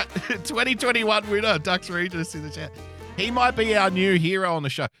 All right, 2021 winner, Dux Regis in the chat. He might be our new hero on the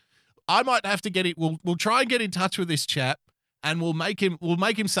show. I might have to get it. We'll try and get in touch with this chap, and we'll make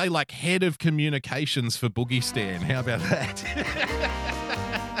him say like head of communications for Boogie Stan. How about that?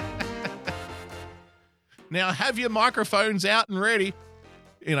 Now have your microphones out and ready.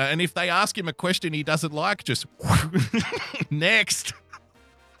 You know, and if they ask him a question he doesn't like, just next.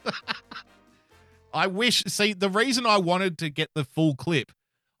 The reason I wanted to get the full clip,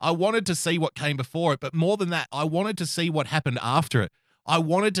 I wanted to see what came before it, but more than that, I wanted to see what happened after it. I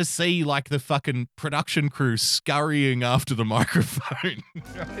wanted to see like the fucking production crew scurrying after the microphone.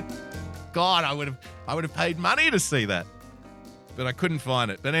 God, I would have paid money to see that, but I couldn't find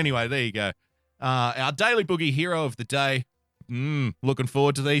it. But anyway, there you go. Our Daily Boogie hero of the day. Looking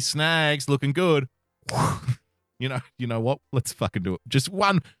forward to these snags. Looking good. You know what? Let's fucking do it. Just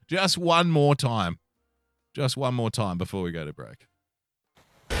one more time. Just one more time before we go to break.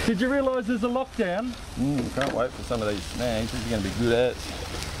 Did you realise there's a lockdown? Can't wait for some of these snags. These are going to be good ads.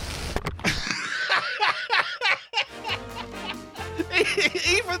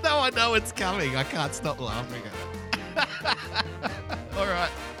 Even though I know it's coming, I can't stop laughing at it. All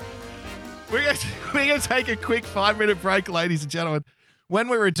right. We're going to take a quick 5-minute break, ladies and gentlemen. When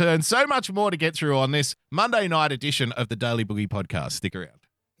we return, so much more to get through on this Monday night edition of the Daily Boogie podcast. Stick around.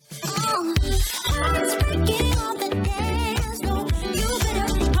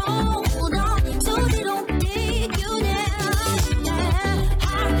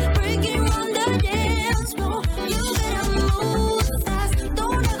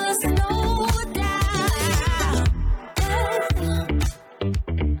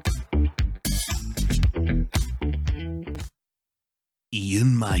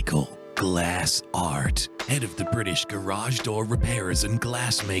 Ian Michael, Glass Art, head of the British Garage Door Repairers and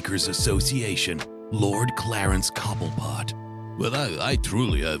Glassmakers Association, Lord Clarence Cobblepot. Well, I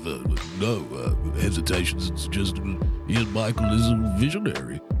truly have no hesitations to suggest Ian Michael is a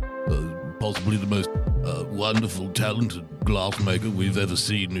visionary, possibly the most wonderful, talented glassmaker we've ever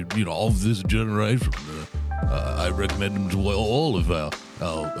seen, of this generation. I recommend him to all of our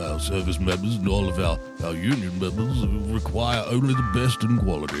service members and all of our union members who require only the best in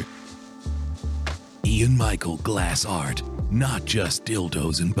quality. Ian Michael Glass Art, not just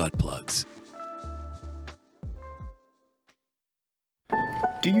dildos and butt plugs.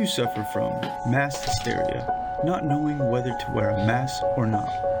 Do you suffer from mass hysteria, not knowing whether to wear a mask or not?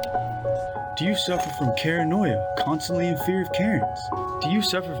 Do you suffer from paranoia, constantly in fear of Karens? Do you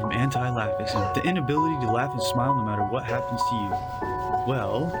suffer from anti-laughism, the inability to laugh and smile no matter what happens to you?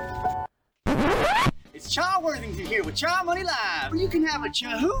 Well... It's Cha Worthington here with Cha Money Live, where you can have a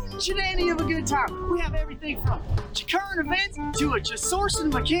cha-hoot shenanigan of a good time. We have everything from current events to a sourcing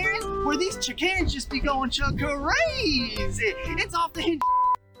of a Karens, where these Karens just be going crazy. It's off the hinge.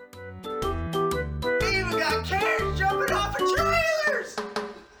 We even got Karens jumping off of trailers.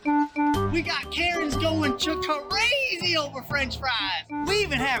 We got Karens going crazy over French fries. We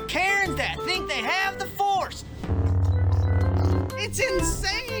even have Karens that think they have the force. It's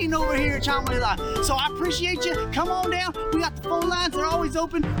insane over here at Cha Money Live. So I appreciate you. Come on down. We got the phone lines. They're always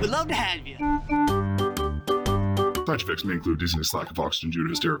open. We'd love to have you. Side effects may include dizziness, lack of oxygen due to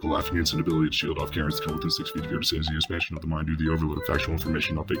hysterical laughing, and inability to shield off Karens that come within 6 feet of your vicinity, expansion of the mind due to the overload of factual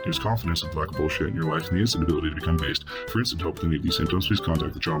information, not fake news, confidence of the lack of bullshit in your life, and the inability to become based. For instant help with any of these symptoms, please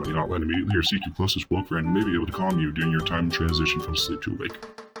contact the Cha Money hotline immediately or seek your closest woke friend who may be able to calm you during your time of transition from sleep to awake.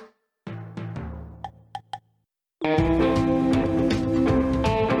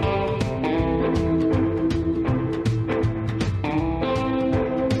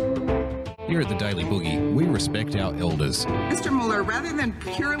 Here at the Daily Boogie, we respect our elders. Mr. Mueller, rather than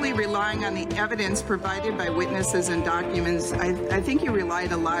purely relying on the evidence provided by witnesses and documents, I think you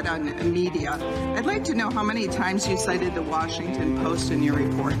relied a lot on media. I'd like to know how many times you cited the Washington Post in your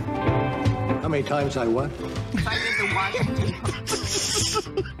report. How many times I what? Cited the Washington Post.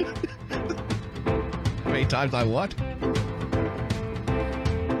 How many times I what?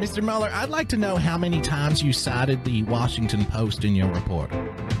 Mr. Mueller, I'd like to know how many times you cited the Washington Post in your report.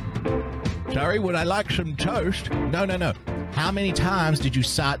 Sorry, would I like some toast? No. How many times did you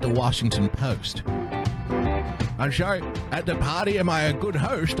cite the Washington Post? I'm sorry, at the party, am I a good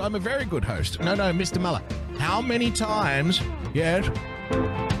host? I'm a very good host. No, Mr. Muller. How many times, yes,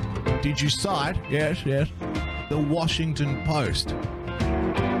 did you cite, yes, the Washington Post?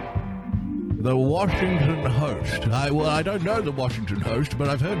 The Washington Post. I don't know the Washington Post, but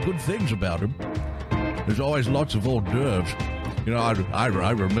I've heard good things about him. There's always lots of hors d'oeuvres. You know, I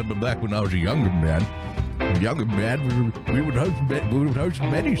remember back when I was a younger man, we would host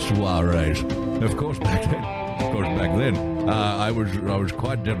many soirees. Of course, back then, I was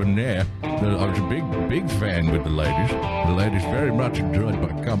quite debonair. I was a big fan with the ladies. The ladies very much enjoyed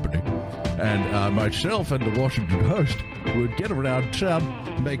my company, and myself and the Washington Post would get around town,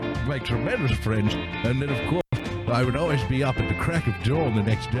 make tremendous friends, and then of course I would always be up at the crack of dawn the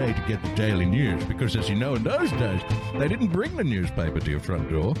next day to get the daily news, because as you know, in those days they didn't bring the newspaper to your front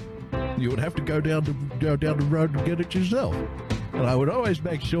door. You would have to go down the road and get it yourself. And I would always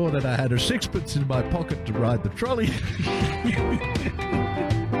make sure that I had a sixpence in my pocket to ride the trolley.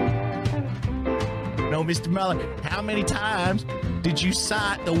 No, Mr. Muller, how many times did you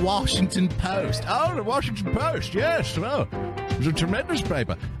cite the Washington Post? Oh, the Washington Post, yes. Well, it was a tremendous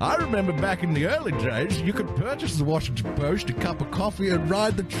paper. I remember back in the early days, you could purchase the Washington Post, a cup of coffee, and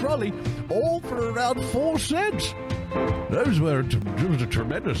ride the trolley, all for around 4 cents. It was a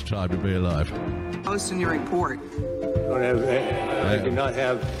tremendous time to be alive. Post in your report. I do not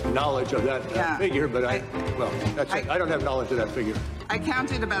have knowledge of that figure, but I don't have knowledge of that figure. I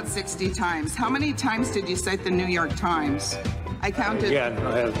counted about 60 times. How many times did you cite the New York Times? I counted. Again,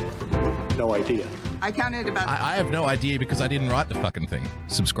 I have no idea. I counted about. I have no idea because I didn't write the fucking thing.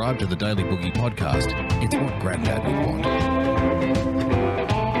 Subscribe to the Daily Boogie podcast. It's what Granddad would want.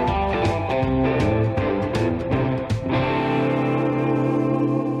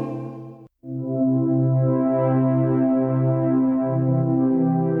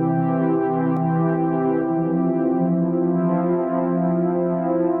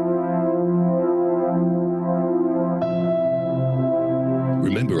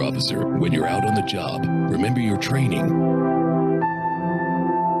 Remember, officer, when you're out on the job, remember your training.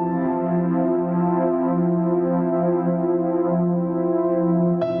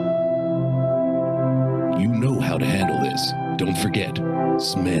 You know how to handle this. Don't forget,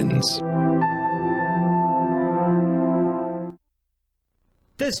 SMENS.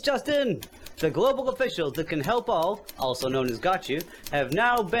 This just in. The global officials that can help all, also known as Got You, have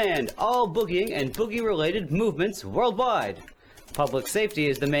now banned all boogieing and boogie-related movements worldwide. Public safety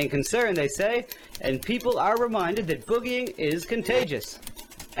is the main concern, they say, and people are reminded that boogieing is contagious.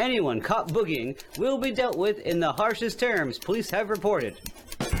 Anyone caught boogieing will be dealt with in the harshest terms police have reported.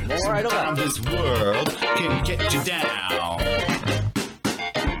 More Sometimes this world can get you down.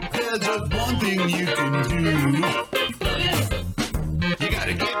 There's just one thing you can do. You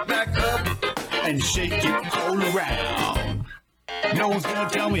gotta get back up and shake it all around. No one's gonna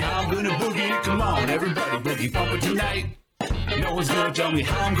tell me how I'm gonna boogie. Come on, everybody boogie bumper tonight. No one's gonna tell me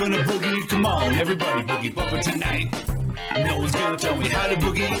how I'm gonna boogie. Come on, everybody boogie bumper tonight. No one's gonna tell me how to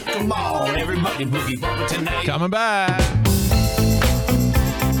boogie. Come on, everybody boogie bumper tonight. Coming back.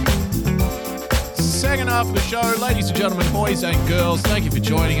 Second half of the show, ladies and gentlemen, boys and girls, thank you for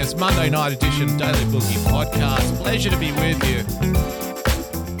joining us. Monday night edition Daily Boogie podcast. Pleasure to be with you.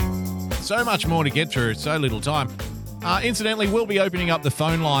 So much more to get through, so little time. Incidentally, we'll be opening up the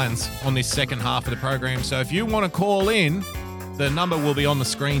phone lines on this second half of the program. So if you want to call in, the number will be on the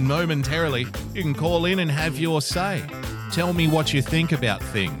screen momentarily. You can call in and have your say. Tell me what you think about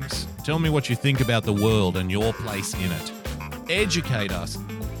things. Tell me what you think about the world and your place in it. Educate us.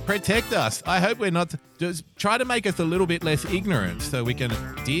 Protect us. I hope we're not... Just try to make us a little bit less ignorant so we can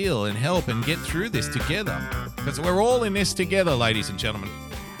deal and help and get through this together. Because we're all in this together, ladies and gentlemen.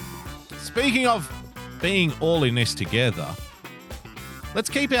 Speaking of being all in this together, let's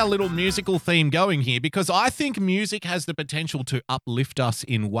keep our little musical theme going here, because I think music has the potential to uplift us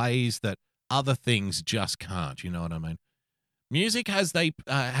in ways that other things just can't. You know what I mean? Music has the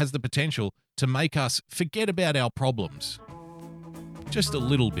potential to make us forget about our problems just a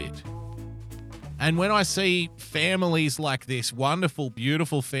little bit. And when I see families like this, wonderful,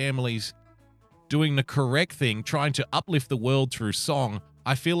 beautiful families doing the correct thing, trying to uplift the world through song,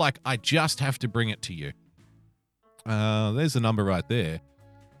 I feel like I just have to bring it to you. There's the number right there.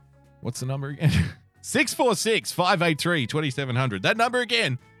 What's the number again? 646-583-2700. That number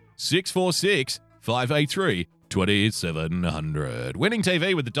again, 646-583-2700. Winning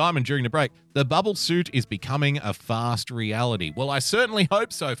TV with the Diamond during the break. The bubble suit is becoming a fast reality. Well, I certainly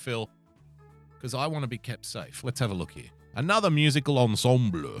hope so, Phil, because I want to be kept safe. Let's have a look here. Another musical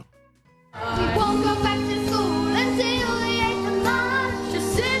ensemble. We won't go back to school until the 8th of March.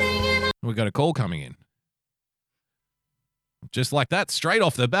 Just sitting in a... We've got a call coming in. Just like that, straight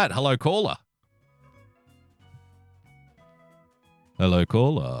off the bat. Hello, caller. Hello,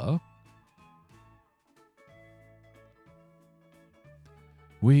 caller.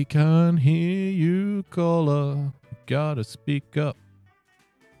 We can't hear you, caller. Gotta speak up.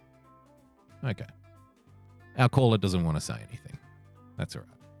 Okay. Our caller doesn't want to say anything. That's all right.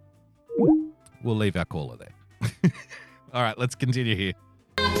 We'll leave our caller there. All right, let's continue here.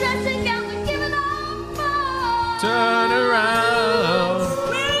 Turn around.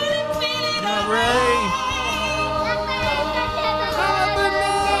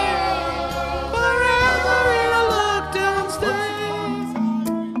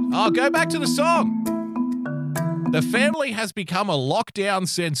 Oh, go back to the song. The family has become a lockdown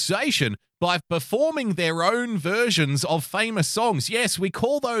sensation by performing their own versions of famous songs. Yes, we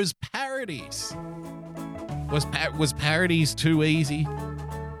call those parodies. Was parodies too easy?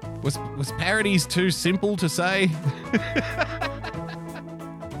 Was parodies too simple to say?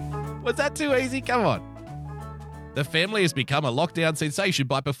 Was that too easy? Come on. The family has become a lockdown sensation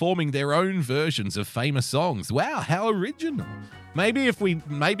by performing their own versions of famous songs. Wow, how original. Maybe if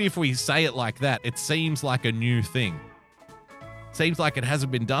we say it like that, it seems like a new thing. Seems like it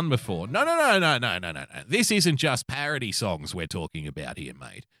hasn't been done before. No. This isn't just parody songs we're talking about here,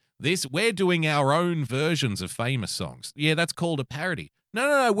 mate. We're doing our own versions of famous songs. Yeah, that's called a parody.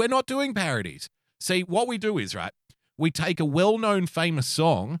 No, we're not doing parodies. See, what we do is, right, we take a well-known famous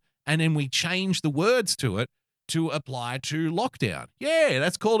song and then we change the words to it to apply to lockdown. Yeah,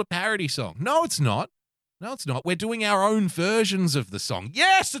 that's called a parody song. No, it's not. We're doing our own versions of the song.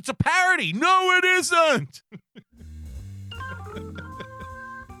 Yes, it's a parody. No, it isn't. Come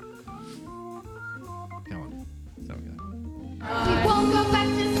on. So we go. We won't go back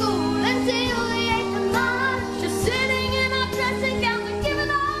to school until the 8th of March. Just sitting in our dressing gowns and giving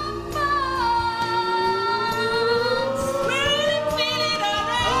our marks.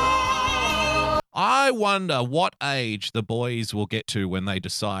 I wonder what age the boys will get to when they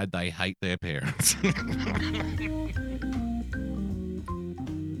decide they hate their parents.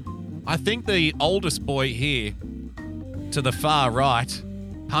 I think the oldest boy here to the far right,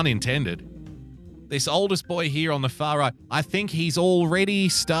 pun intended, this oldest boy here on the far right, I think he's already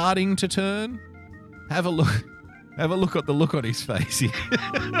starting to turn. Have a look at the look on his face here.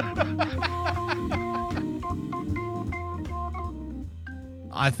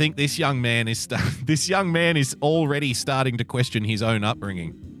 I think this young man is already starting to question his own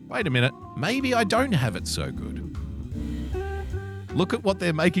upbringing. Wait a minute, maybe I don't have it so good. Look at what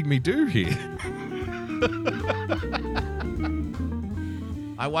they're making me do here.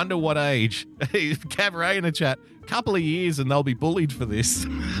 I wonder what age. Cabaret in the chat. Couple of years and they'll be bullied for this.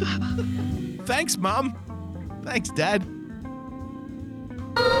 Thanks, Mum. Thanks, Dad.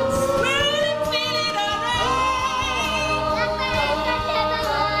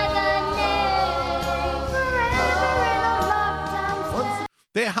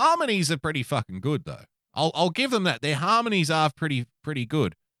 Their harmonies are pretty fucking good, though. I'll give them that. Their harmonies are pretty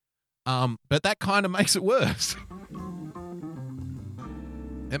good. But that kind of makes it worse.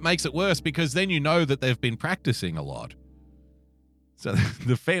 It makes it worse because then you know that they've been practicing a lot. So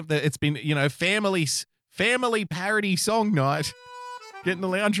it's been, family parody song night. Get in the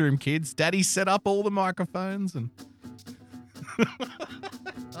lounge room, kids. Daddy set up all the microphones and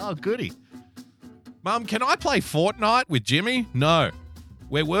oh, goody. Mum, can I play Fortnite with Jimmy? No.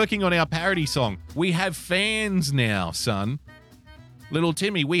 We're working on our parody song. We have fans now, son. Little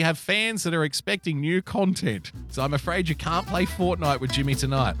Timmy, we have fans that are expecting new content. So I'm afraid you can't play Fortnite with Jimmy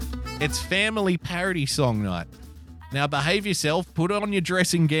tonight. It's family parody song night. Now behave yourself, put on your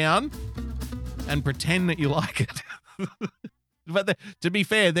dressing gown, and pretend that you like it. But to be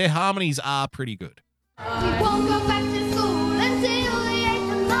fair, their harmonies are pretty good. We won't go back to school until the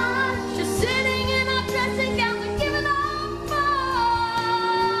 8th of March. Just sitting in our dressing gowns and giving our marks.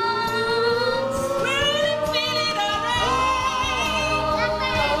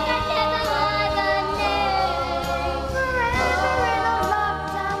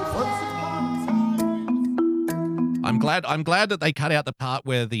 I'm glad that they cut out the part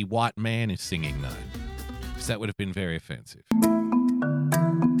where the white man is singing, though, because that would have been very offensive. All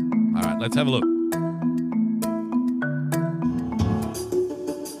right, let's have a look.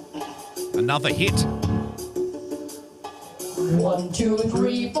 Another hit. 1, 2,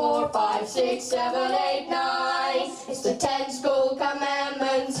 3, 4, 5, 6, 7, 8, 9. It's the 10 school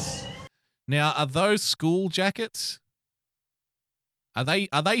commandments. Now, are those school jackets? Are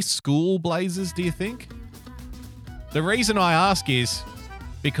they school blazers, do you think? The reason I ask is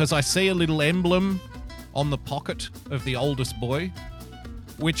because I see a little emblem on the pocket of the oldest boy,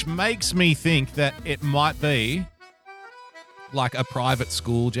 which makes me think that it might be like a private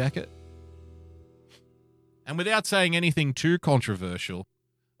school jacket. And without saying anything too controversial,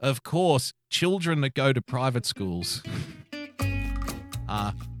 of course, children that go to private schools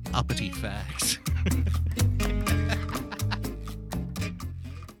are uppity fags.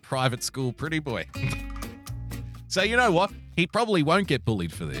 Private school pretty boy. So you know what? He probably won't get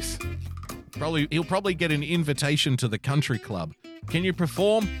bullied for this. He'll probably get an invitation to the country club. Can you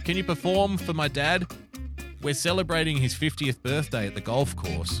perform? Can you perform for my dad? We're celebrating his 50th birthday at the golf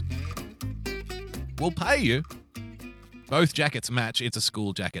course. We'll pay you. Both jackets match. It's a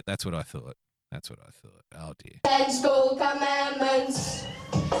school jacket. That's what I thought. Oh, dear. 10 school commandments.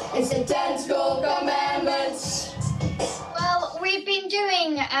 It's the 10 school commandments. Well, we've been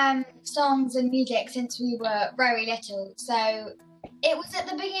doing songs and music since we were very little. So it was at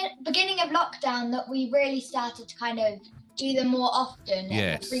the beginning of lockdown that we really started to kind of do them more often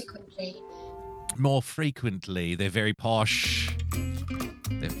and more frequently. More frequently. They're very posh.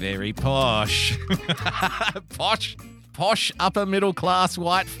 They're very posh. Posh upper middle class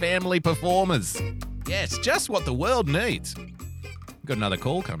white family performers. Yes, just what the world needs. Got another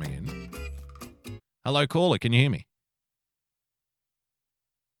call coming in. Hello, caller. Can you hear me?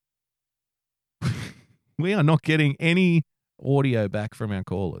 We are not getting any audio back from our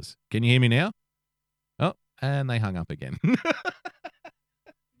callers. Can you hear me now? Oh, and they hung up again.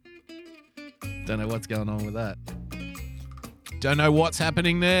 Don't know what's going on with that. Don't know what's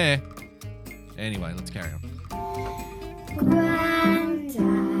happening there. Anyway, let's carry on. Granddad,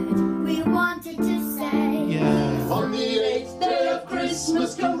 we wanted to say. Yeah. On the 8th day of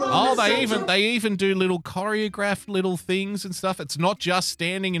Christmas, Oh, they even do little choreographed little things and stuff. It's not just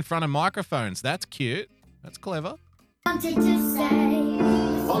standing in front of microphones. That's cute. That's clever. Wanted to say.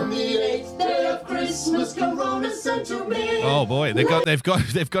 On the 8th day of Christmas, Corona sent to me. Oh boy, they've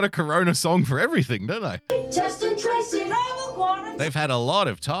got a Corona song for everything, don't they? Test and tracing, travel quarantine. They've had a lot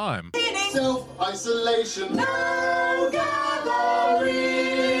of time. Self-isolation, no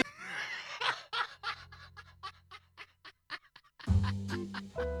gathering.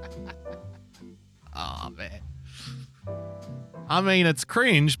 Oh, man. I mean, it's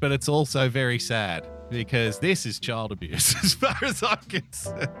cringe, but it's also very sad because this is child abuse as far as I'm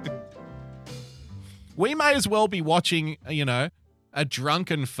concerned. We may as well be watching, a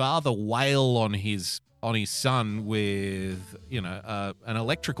drunken father wail on his son with, an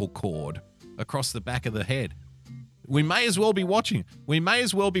electrical cord across the back of the head. We may as well be watching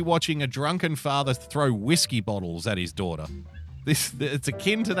a drunken father throw whiskey bottles at his daughter. It's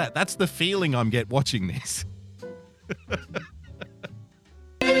akin to that. That's the feeling I'm getting watching this.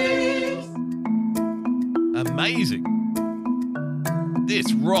 Amazing.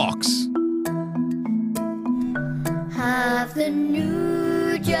 This rocks. Have the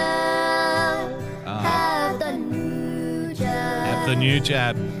new jab. Have the new jab. Have the new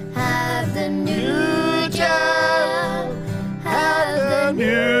jab. Have the new jab. Have the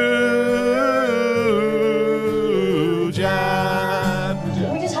new jab.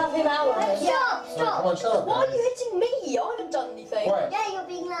 We just have him out of it. Stop. Shut up. Why are you hitting me? I haven't done anything. Why? Yeah, you're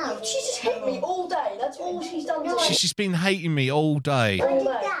being loud. She's just hit me all day. That's all she's done. She's been hating me all day.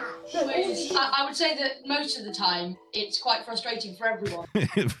 I would say that most of the time it's quite frustrating for everyone.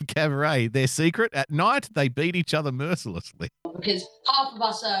 Cabaret, their secret, at night they beat each other mercilessly. Because half of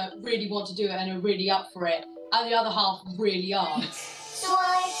us really want to do it and are really up for it, and the other half really aren't. So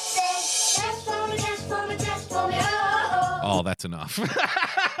I said, test for me, test for me, test for me, oh. Oh, that's enough.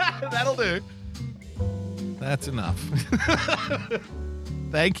 That'll do. That's enough.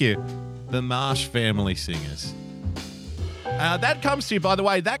 Thank you. The Marsh Family Singers. That comes to you, by the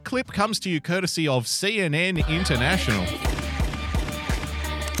way, that clip comes to you courtesy of CNN International.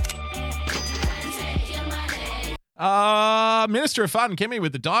 Minister of Fun, Kimmy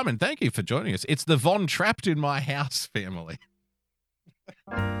with the diamond. Thank you for joining us. It's the Von Trapped in My House family.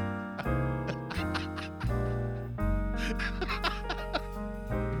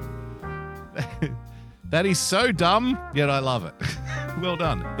 That is so dumb, yet I love it. Well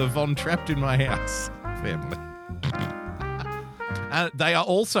done. The Von Trapped in My House family. They are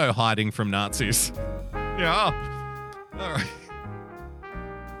also hiding from Nazis. Yeah. All right.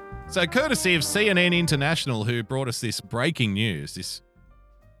 So courtesy of CNN International, who brought us this breaking news,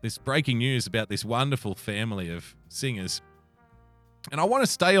 this breaking news about this wonderful family of singers. And I want to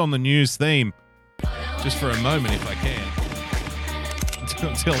stay on the news theme just for a moment if I can.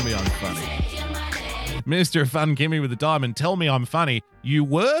 Tell me I'm funny. Minister of Fun, Kimmy with the diamond, tell me I'm funny. You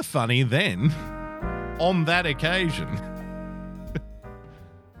were funny then, on that occasion.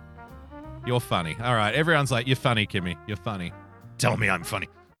 You're funny. All right, everyone's like, you're funny, Kimmy. You're funny. Tell me I'm funny.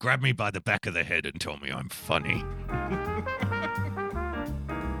 Grab me by the back of the head and tell me I'm funny.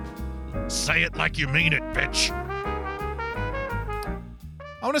 Say it like you mean it, bitch.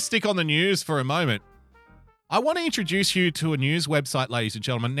 I want to stick on the news for a moment. I want to introduce you to a news website, ladies and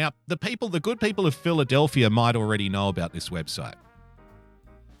gentlemen. Now, the good people of Philadelphia might already know about this website.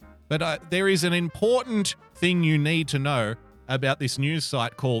 But there is an important thing you need to know about this news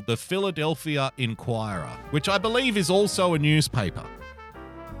site called the Philadelphia Inquirer, which I believe is also a newspaper.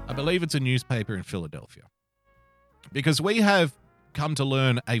 I believe it's a newspaper in Philadelphia. Because we have come to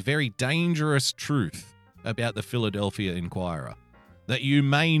learn a very dangerous truth about the Philadelphia Inquirer that you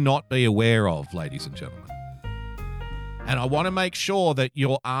may not be aware of, ladies and gentlemen. And I want to make sure that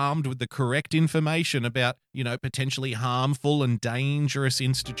you're armed with the correct information about, potentially harmful and dangerous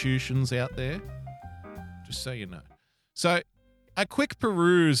institutions out there. Just so you know. So, a quick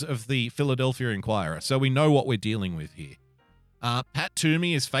peruse of the Philadelphia Inquirer so we know what we're dealing with here. Pat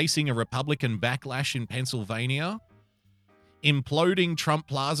Toomey is facing a Republican backlash in Pennsylvania. Imploding Trump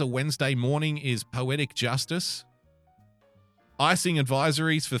Plaza Wednesday morning is poetic justice. Icing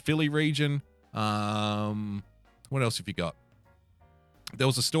advisories for Philly region. What else have you got? There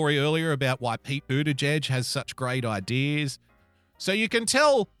was a story earlier about why Pete Buttigieg has such great ideas. So you can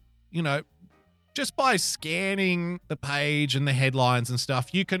tell, just by scanning the page and the headlines and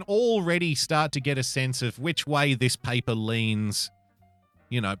stuff, you can already start to get a sense of which way this paper leans,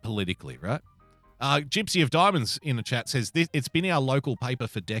 politically, right? Gypsy of Diamonds in the chat says, it's been our local paper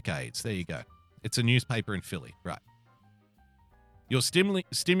for decades. There you go. It's a newspaper in Philly, right? Your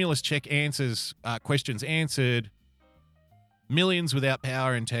stimulus check questions answered. Millions without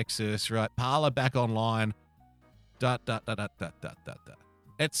power in Texas, right? Parler back online.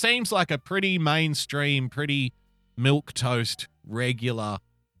 It seems like a pretty mainstream, pretty milquetoast, regular,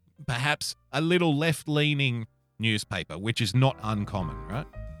 perhaps a little left-leaning newspaper, which is not uncommon, right?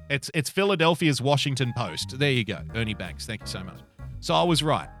 It's Philadelphia's Washington Post. There you go. Ernie Banks, thank you so much. So I was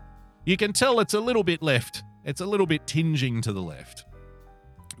right. You can tell it's a little bit left. It's a little bit tinging to the left,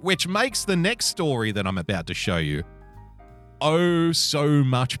 which makes the next story that I'm about to show you oh so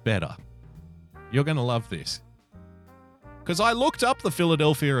much better. You're going to love this. Because I looked up the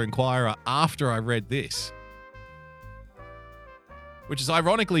Philadelphia Inquirer after I read this, which is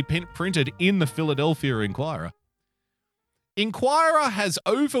ironically printed in the Philadelphia Inquirer. Inquirer has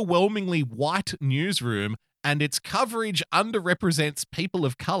overwhelmingly white newsroom and its coverage underrepresents people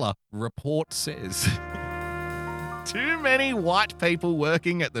of color, report says. Too many white people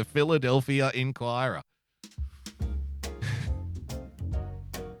working at the Philadelphia Inquirer.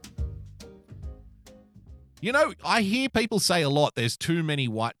 I hear people say a lot, there's too many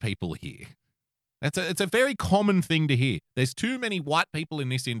white people here. It's a very common thing to hear. There's too many white people in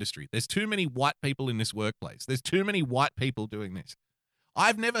this industry. There's too many white people in this workplace. There's too many white people doing this.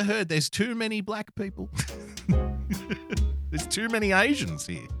 I've never heard there's too many black people. There's too many Asians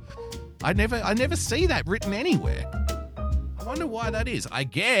here. I never see that written anywhere. I wonder why that is. I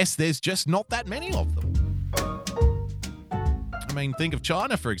guess there's just not that many of them. I mean, think of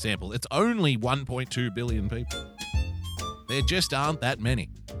China, for example. It's only 1.2 billion people. There just aren't that many.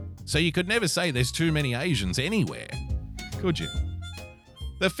 So you could never say there's too many Asians anywhere, could you?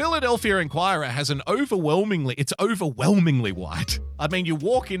 The Philadelphia Inquirer has it's overwhelmingly white. I mean, you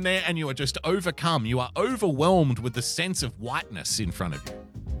walk in there and you are just overcome. You are overwhelmed with the sense of whiteness in front of you.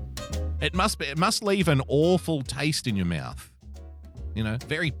 It must leave an awful taste in your mouth.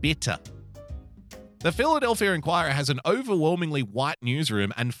 Very bitter. The Philadelphia Inquirer has an overwhelmingly white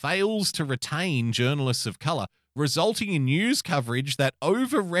newsroom and fails to retain journalists of color, resulting in news coverage that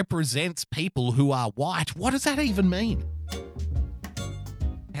overrepresents people who are white. What does that even mean?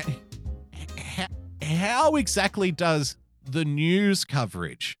 How exactly does the news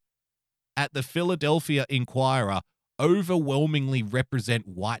coverage at the Philadelphia Inquirer overwhelmingly represent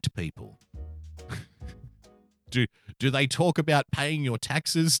white people? Do they talk about paying your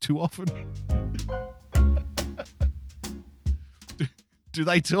taxes too often? Do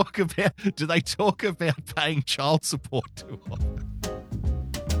they talk about paying child support too often?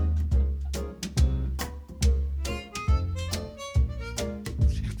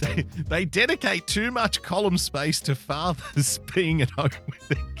 They dedicate too much column space to fathers being at home with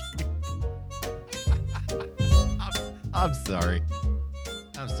their kids. I'm sorry.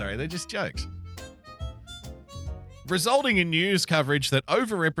 They're just jokes. Resulting in news coverage that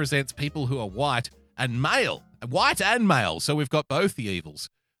overrepresents people who are white and male. So we've got both the evils.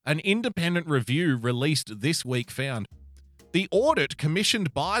 An independent review released this week found the audit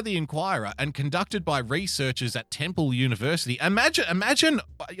commissioned by the Inquirer and conducted by researchers at Temple University. Imagine,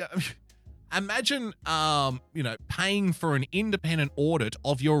 paying for an independent audit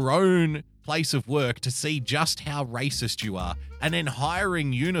of your own place of work to see just how racist you are and then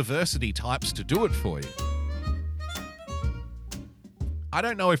hiring university types to do it for you. I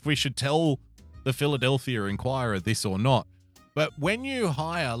don't know if we should tell the Philadelphia Inquirer this or not, but when you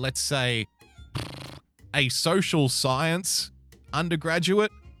hire, let's say, a social science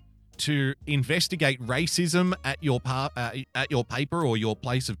undergraduate to investigate racism at your paper or your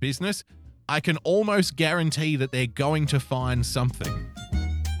place of business, I can almost guarantee that they're going to find something.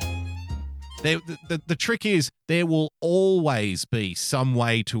 The trick is there will always be some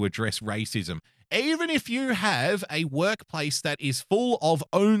way to address racism. Even if you have a workplace that is full of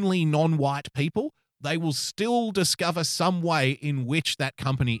only non-white people, they will still discover some way in which that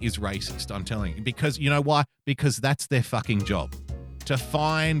company is racist, I'm telling you. Because, you know why? Because that's their fucking job. To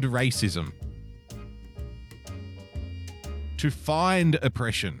find racism. To find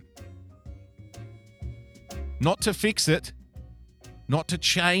oppression. Not to fix it. Not to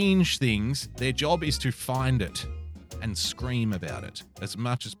change things. Their job is to find it and scream about it as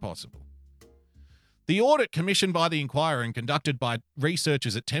much as possible. The audit commissioned by the Inquirer and conducted by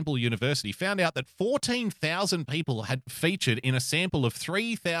researchers at Temple University found out that 14,000 people had featured in a sample of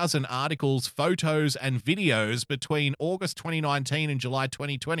 3,000 articles, photos, and videos between August 2019 and July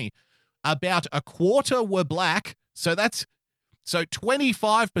 2020. About a quarter were black, so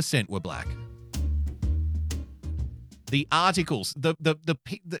 25% were black. The articles,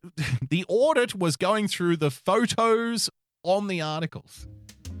 the audit was going through the photos on the articles.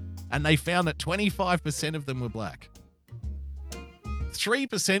 And they found that 25% of them were black.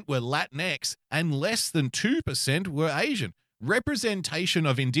 3% were Latinx, and less than 2% were Asian. Representation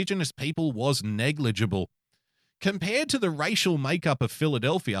of indigenous people was negligible. Compared to the racial makeup of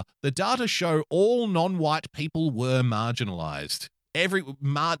Philadelphia, the data show all non-white people were marginalized.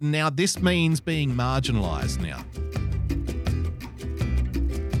 Now, this means being marginalized now.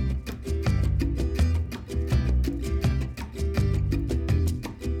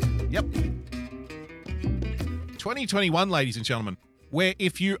 Yep. 2021, ladies and gentlemen, where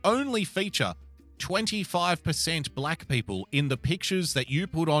if you only feature 25% black people in the pictures that you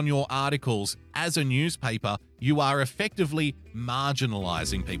put on your articles as a newspaper, you are effectively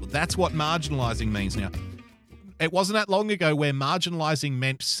marginalizing people. That's what marginalizing means now. It wasn't that long ago where marginalizing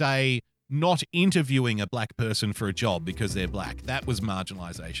meant, say, not interviewing a black person for a job because they're black. That was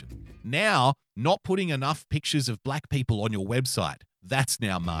marginalization. Now, not putting enough pictures of black people on your website. That's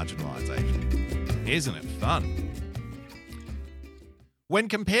now marginalization. Isn't it fun? When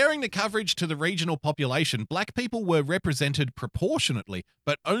comparing the coverage to the regional population, black people were represented proportionately,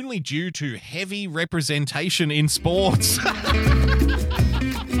 but only due to heavy representation in sports.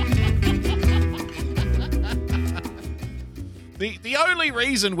 The only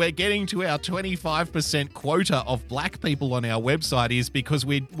reason we're getting to our 25% quota of black people on our website is because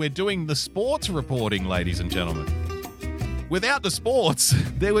we're doing the sports reporting, ladies and gentlemen. Without the sports,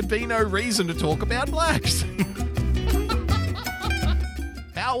 there would be no reason to talk about blacks.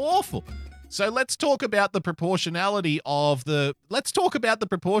 How awful. So let's talk about the proportionality and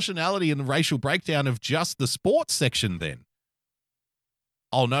the racial breakdown of just the sports section then.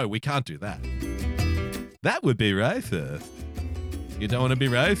 Oh no, we can't do that. That would be racist. You don't want to be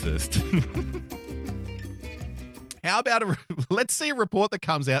racist. How about let's see a report that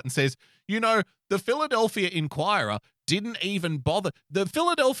comes out and says, the Philadelphia Inquirer didn't even bother. The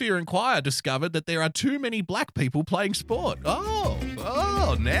Philadelphia Inquirer discovered that there are too many black people playing sport. Oh,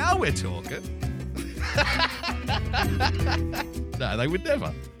 now we're talking. No, they would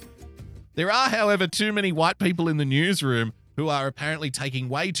never. There are, however, too many white people in the newsroom who are apparently taking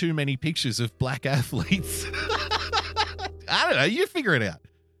way too many pictures of black athletes. I don't know. You figure it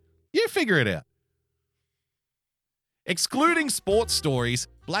out. Excluding sports stories,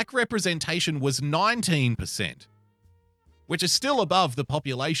 black representation was 19%, which is still above the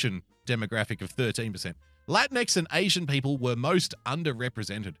population demographic of 13%. Latinx and Asian people were most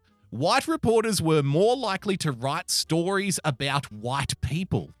underrepresented. White reporters were more likely to write stories about white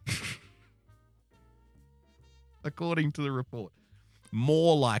people. According to the report.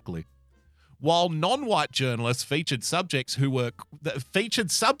 More likely. While non-white journalists featured subjects who were,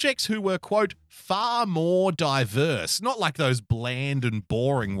 quote, far more diverse. Not like those bland and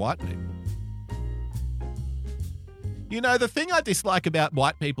boring white people. The thing I dislike about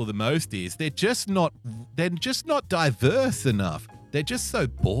white people the most is they're just not diverse enough. They're just so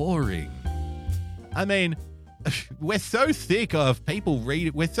boring. I mean, we're so thick of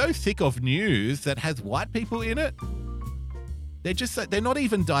news that has white people in it. They're not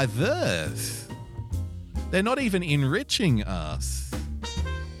even diverse. They're not even enriching us.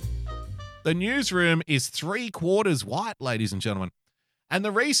 The newsroom is 3/4 white, ladies and gentlemen. And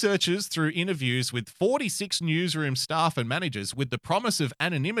the researchers, through interviews with 46 newsroom staff and managers with the promise of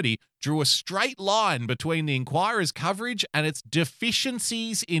anonymity, drew a straight line between the Inquirer's coverage and its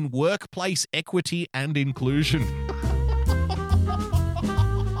deficiencies in workplace equity and inclusion.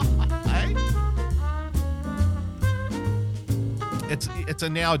 Hey? It's a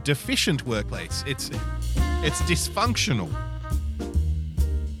now deficient workplace. It's dysfunctional.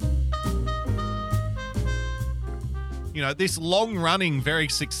 You know, this long-running, very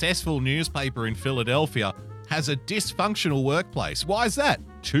successful newspaper in Philadelphia has a dysfunctional workplace. Why is that?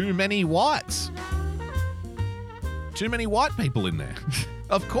 Too many whites. Too many white people in there.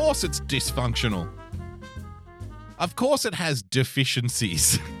 Of course it's dysfunctional. Of course it has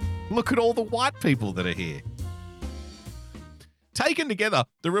deficiencies. Look at all the white people that are here. Taken together,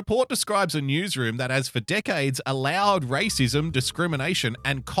 the report describes a newsroom that has for decades allowed racism, discrimination,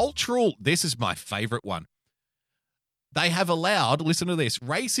 and cultural... This is my favorite one. They have allowed, listen to this,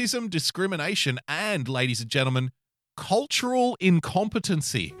 racism, discrimination, and, ladies and gentlemen, cultural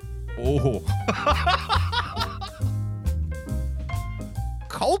incompetency. Oh.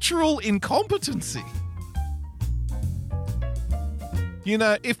 Cultural incompetency. You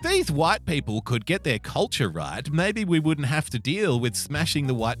know, if these white people could get their culture right, maybe we wouldn't have to deal with smashing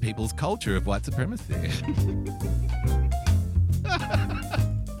the white people's culture of white supremacy.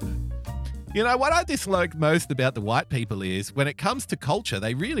 You know, what I dislike most about the white people is when it comes to culture,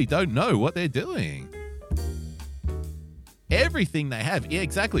 they really don't know what they're doing. Everything they have. Yeah,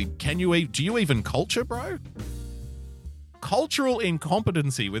 exactly. Do you even culture, bro? Cultural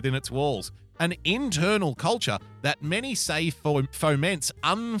incompetency within its walls. An internal culture that many say foments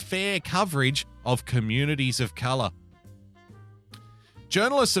unfair coverage of communities of color.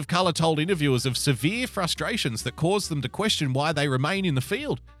 Journalists of color told interviewers of severe frustrations that caused them to question why they remain in the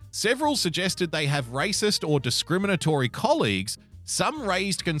field. Several suggested they have racist or discriminatory colleagues. Some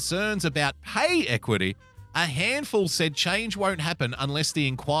raised concerns about pay equity. A handful said change won't happen unless the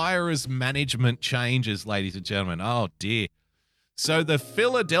Inquirer's management changes, ladies and gentlemen. Oh, dear. So the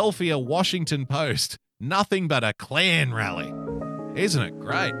Philadelphia Washington Post, nothing but a Klan rally. Isn't it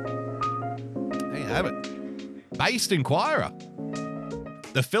great? There you have it. Based Inquirer.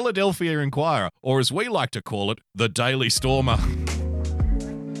 The Philadelphia Inquirer, or as we like to call it, the Daily Stormer.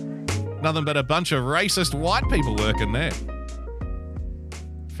 Nothing but a bunch of racist white people working there.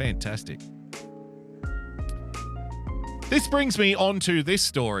 Fantastic. This brings me on to this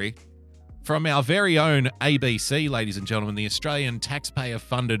story from our very own ABC, ladies and gentlemen, the Australian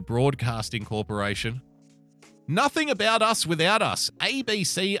Taxpayer-Funded Broadcasting Corporation. Nothing about us without us.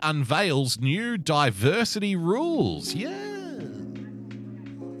 ABC unveils new diversity rules. Yeah.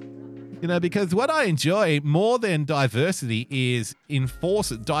 You know, because what I enjoy more than diversity is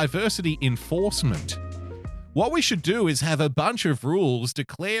diversity enforcement. What we should do is have a bunch of rules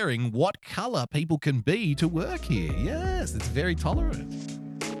declaring what color people can be to work here. Yes, it's very tolerant.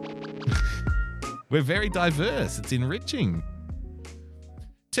 We're very diverse. It's enriching.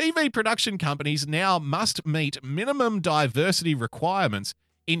 TV production companies now must meet minimum diversity requirements,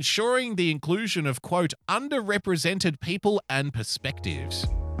 ensuring the inclusion of, quote, underrepresented people and perspectives.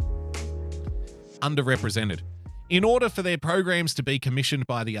 Underrepresented, in order for their programs to be commissioned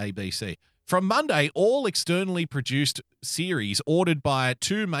by the ABC. From Monday, all externally produced series ordered by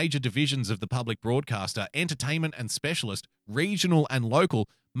two major divisions of the public broadcaster, entertainment and specialist, regional and local,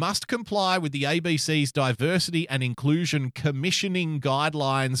 must comply with the ABC's diversity and inclusion commissioning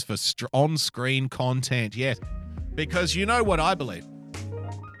guidelines for on-screen content. Yes, because you know what I believe.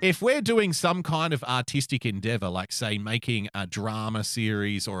 If we're doing some kind of artistic endeavor, like, say, making a drama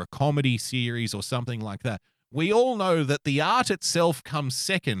series or a comedy series or something like that, we all know that the art itself comes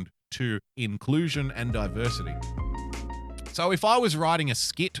second to inclusion and diversity. So if I was writing a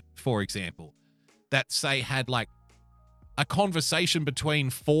skit, for example, that, say, had, like, a conversation between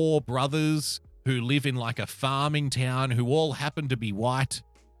four brothers who live in, like, a farming town who all happen to be white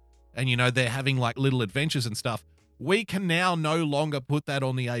and, you know, they're having, like, little adventures and stuff, we can now no longer put that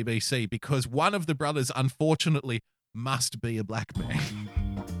on the ABC because one of the brothers, unfortunately, must be a black man.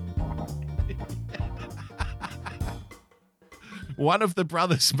 One of the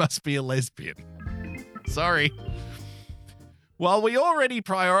brothers must be a lesbian. Sorry. While we already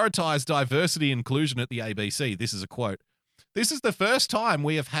prioritize diversity and inclusion at the ABC, this is a quote, this is the first time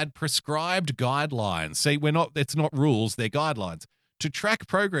we have had prescribed guidelines. See, it's not rules, they're guidelines. To track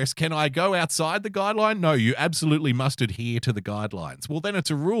progress, can I go outside the guideline? No, you absolutely must adhere to the guidelines. Well, then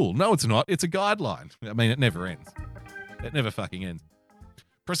it's a rule. No, it's not. It's a guideline. I mean, it never ends. It never fucking ends.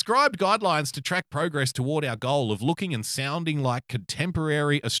 Prescribed guidelines to track progress toward our goal of looking and sounding like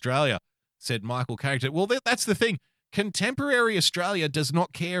contemporary Australia, said Michael Carrington. Well, that's the thing. Contemporary Australia does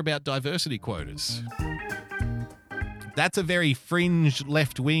not care about diversity quotas. That's a very fringe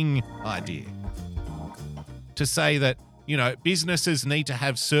left-wing idea. To say that, you know, businesses need to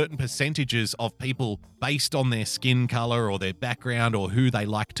have certain percentages of people based on their skin color or their background or who they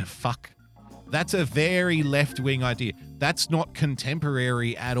like to fuck. That's a very left-wing idea. That's not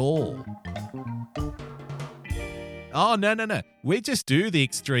contemporary at all. Oh, no. We just do the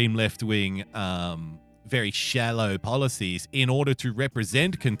extreme left-wing, very shallow policies in order to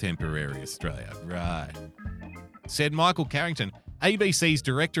represent contemporary Australia. Right. Said Michael Carrington, ABC's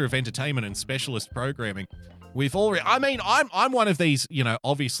Director of Entertainment and Specialist Programming. We've already, I mean, I'm one of these, you know,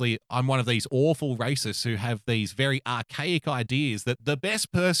 obviously I'm one of these awful racists who have these very archaic ideas that the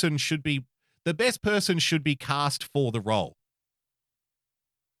best person should be cast for the role.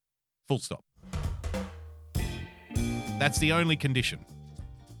 Full stop. That's the only condition.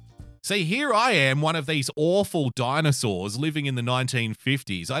 See, here I am, one of these awful dinosaurs living in the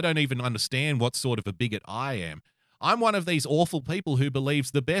 1950s. I don't even understand what sort of a bigot I am. I'm one of these awful people who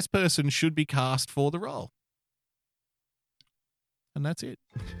believes the best person should be cast for the role. And that's it.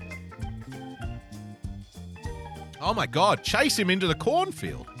 Oh my God, chase him into the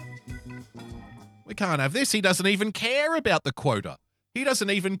cornfield. We can't have this. He doesn't even care about the quota. He doesn't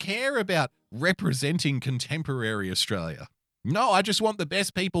even care about representing contemporary Australia. No, I just want the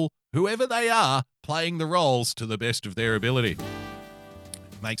best people, whoever they are, playing the roles to the best of their ability.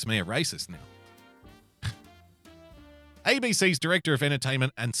 Makes me a racist now. ABC's Director of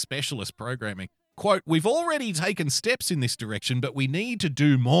Entertainment and Specialist Programming. Quote, we've already taken steps in this direction, but we need to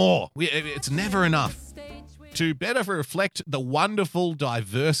do more. It's never enough. To better reflect the wonderful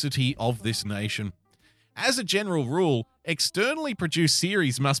diversity of this nation. As a general rule, externally produced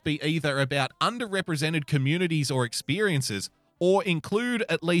series must be either about underrepresented communities or experiences, or include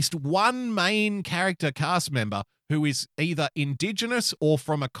at least one main character cast member who is either Indigenous or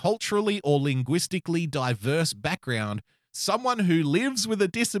from a culturally or linguistically diverse background, someone who lives with a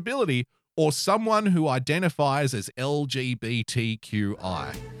disability, or someone who identifies as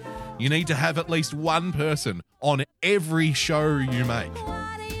LGBTQI. You need to have at least one person on every show you make.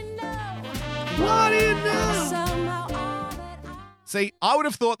 What do you know? See, I would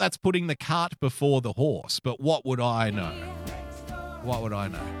have thought that's putting the cart before the horse, but what would I know? What would I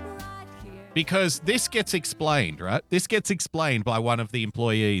know? Because this gets explained, right? This gets explained by one of the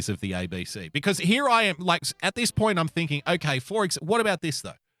employees of the ABC. Because here I am, like, at this point I'm thinking, okay, what about this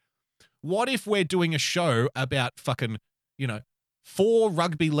though? What if we're doing a show about fucking, you know, 4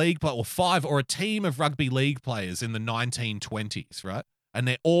 rugby league players, or 5, or a team of rugby league players in the 1920s, right? And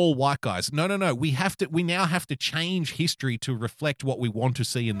they're all white guys. No. We now have to change history to reflect what we want to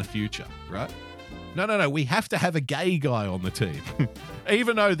see in the future, right? No. We have to have a gay guy on the team.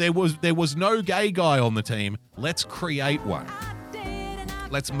 Even though there was no gay guy on the team, let's create one.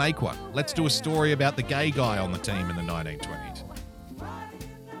 Let's make one. Let's do a story about the gay guy on the team in the 1920s.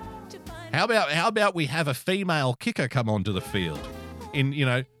 How about we have a female kicker come onto the field in,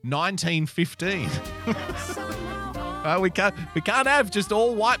 1915? We can't have just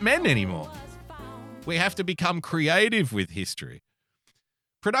all white men anymore. We have to become creative with history.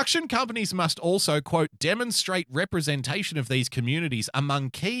 Production companies must also, quote, demonstrate representation of these communities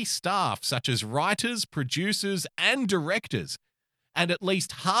among key staff such as writers, producers, and directors. And at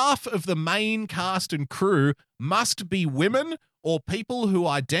least half of the main cast and crew must be women or people who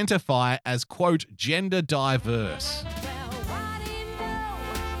identify as, quote, gender diverse.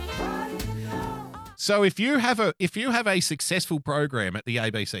 So if you have a successful program at the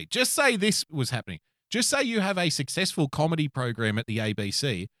ABC, just say this was happening. Just say you have a successful comedy program at the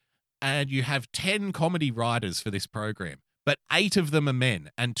ABC and you have 10 comedy writers for this program, but 8 of them are men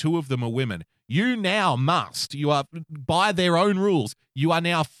and 2 of them are women. You are, by their own rules, you are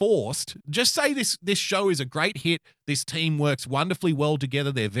now forced. Just say this show is a great hit. This team works wonderfully well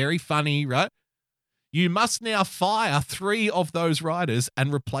together. They're very funny, right? You must now fire 3 of those writers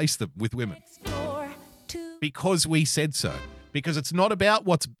and replace them with women. Because we said so. Because it's not about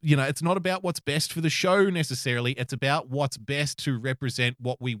what's best for the show necessarily. It's about what's best to represent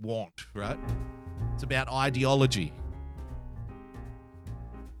what we want, right? It's about ideology.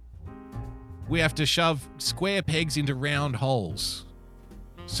 We have to shove square pegs into round holes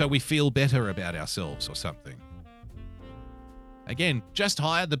so we feel better about ourselves or something. Again, just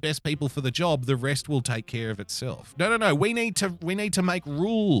hire the best people for the job. The rest will take care of itself. No. We need to make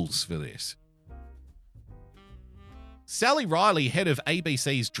rules for this. Sally Riley, head of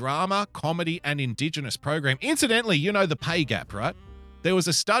ABC's drama, comedy, and Indigenous program. Incidentally, you know the pay gap, right? There was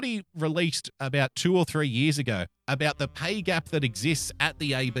a study released about 2 or 3 years ago about the pay gap that exists at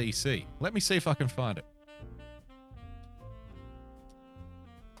the ABC. Let me see if I can find it.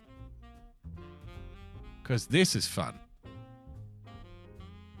 because this is fun.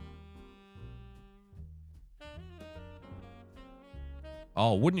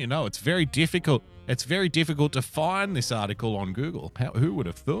 Oh, wouldn't you know? It's very difficult. It's very difficult to find this article on Google. Who would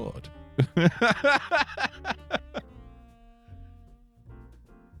have thought?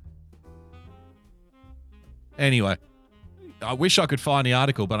 Anyway, I wish I could find the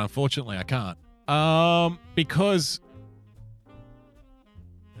article, but unfortunately I can't. Because...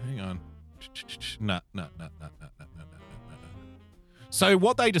 Hang on. No. So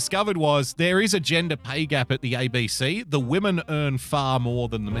what they discovered was there is a gender pay gap at the ABC. The women earn far more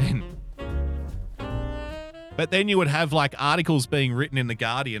than the men. But then you would have like articles being written in The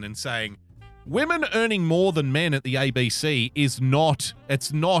Guardian and saying, women earning more than men at the ABC is not,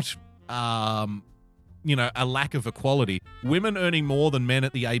 it's not, you know, a lack of equality. Women earning more than men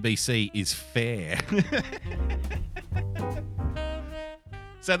at the ABC is fair.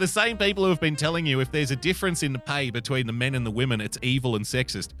 So the same people who have been telling you if there's a difference in the pay between the men and the women, it's evil and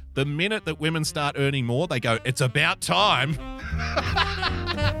sexist. The minute that women start earning more, they go, it's about time.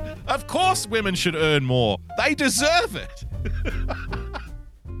 Of course women should earn more. They deserve it.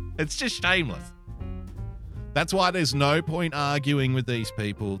 It's just shameless. That's why there's no point arguing with these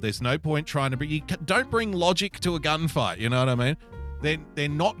people. There's no point trying to don't bring logic to a gunfight, you know what I mean? They're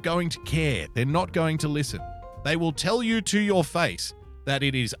not going to care. They're not going to listen. They will tell you to your face that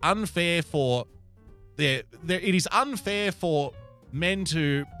it is unfair for it is unfair for men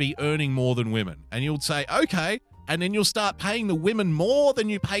to be earning more than women. And you'll say, okay, and then you'll start paying the women more than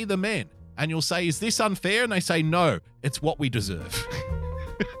you pay the men. And you'll say, is this unfair? And they say, no, it's what we deserve.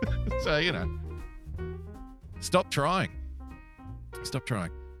 So, you know, stop trying. Stop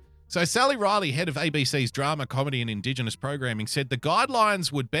trying. So Sally Riley, head of ABC's drama, comedy and Indigenous programming, said the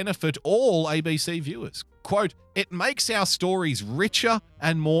guidelines would benefit all ABC viewers. Quote, it makes our stories richer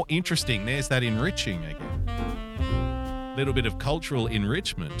and more interesting. There's that enriching again. Little bit of cultural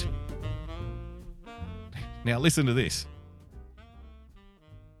enrichment. Now listen to this.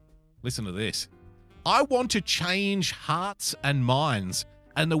 Listen to this. I want to change hearts and minds.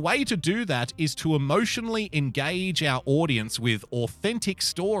 And the way to do that is to emotionally engage our audience with authentic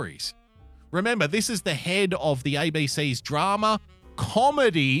stories. Remember, this is the head of the ABC's drama,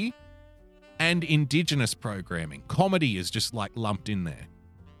 comedy, and Indigenous programming. Comedy is just like lumped in there.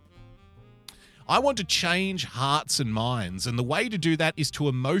 I want to change hearts and minds, and the way to do that is to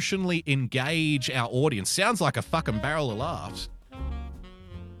emotionally engage our audience. Sounds like a fucking barrel of laughs.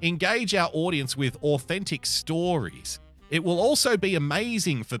 Engage our audience with authentic stories. It will also be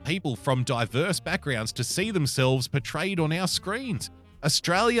amazing for people from diverse backgrounds to see themselves portrayed on our screens.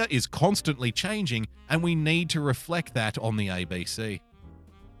 Australia is constantly changing, and we need to reflect that on the ABC.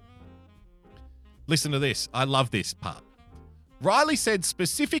 Listen to this. I love this part. Riley said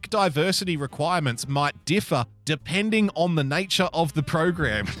specific diversity requirements might differ depending on the nature of the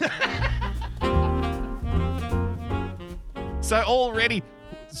program.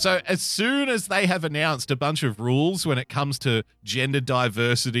 So as soon as they have announced a bunch of rules when it comes to gender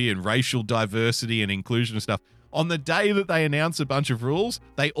diversity and racial diversity and inclusion and stuff, on the day that they announce a bunch of rules,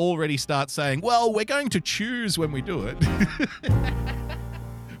 they already start saying, well, we're going to choose when we do it.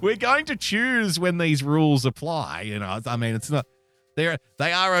 We're going to choose when these rules apply. You know, I mean, it's not, they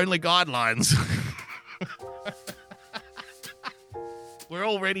are only guidelines. We're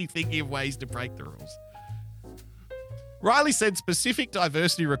already thinking of ways to break the rules. Riley said specific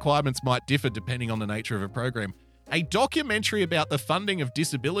diversity requirements might differ depending on the nature of a program. A documentary about the funding of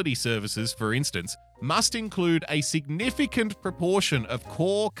disability services, for instance, must include a significant proportion of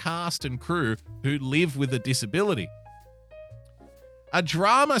core cast and crew who live with a disability. A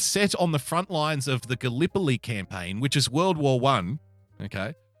drama set on the front lines of the Gallipoli campaign, which is World War I,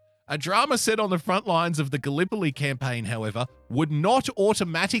 okay? A drama set on the front lines of the Gallipoli campaign, however, would not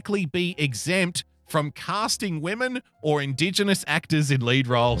automatically be exempt from casting women or Indigenous actors in lead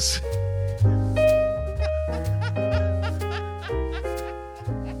roles.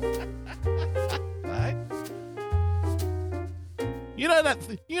 Right?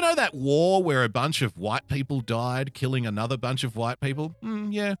 You know that war where a bunch of white people died, killing another bunch of white people?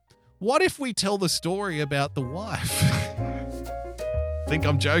 Yeah. What if we tell the story about the wife? Think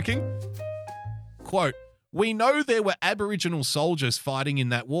I'm joking? Quote, we know there were Aboriginal soldiers fighting in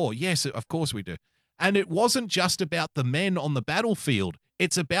that war. Yes, of course we do. And it wasn't just about the men on the battlefield.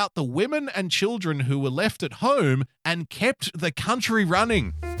 It's about the women and children who were left at home and kept the country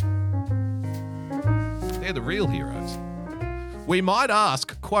running. They're the real heroes. We might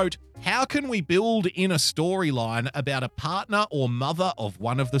ask, quote, how can we build in a storyline about a partner or mother of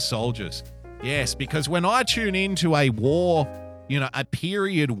one of the soldiers? Yes, because when I tune into a war, a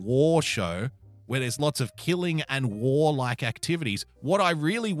period war show where there's lots of killing and war-like activities. What I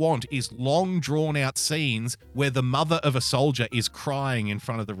really want is long, drawn-out scenes where the mother of a soldier is crying in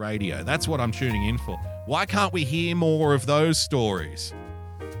front of the radio. That's what I'm tuning in for. Why can't we hear more of those stories?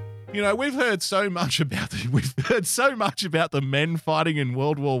 You know, we've heard so much about the men fighting in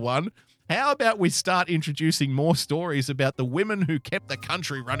World War I. How about we start introducing more stories about the women who kept the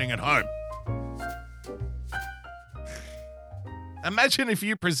country running at home? Imagine if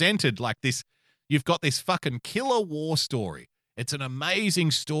you presented like this. You've got this fucking killer war story. It's an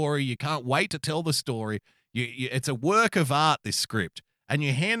amazing story. You can't wait to tell the story. It's a work of art, this script. And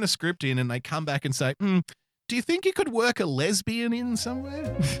you hand the script in and they come back and say, do you think you could work a lesbian in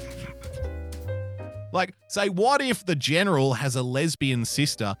somewhere? Like, say, what if the general has a lesbian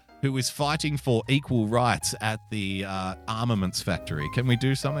sister who is fighting for equal rights at the armaments factory? Can we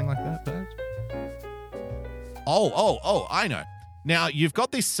do something like that, perhaps? Oh, I know. Now, you've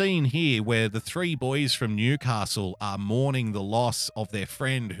got this scene here where the three boys from Newcastle are mourning the loss of their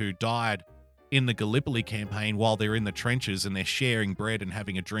friend who died in the Gallipoli campaign while they're in the trenches, and they're sharing bread and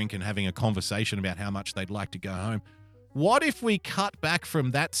having a drink and having a conversation about how much they'd like to go home. What if we cut back from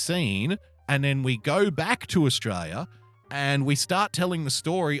that scene and then we go back to Australia and we start telling the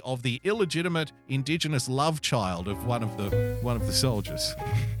story of the illegitimate Indigenous love child of one of the soldiers?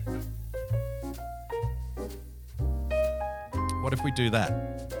 What if we do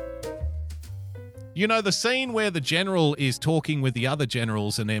that? You know, the scene where the general is talking with the other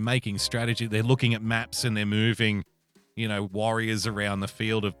generals and they're making strategy, they're looking at maps and they're moving, you know, warriors around the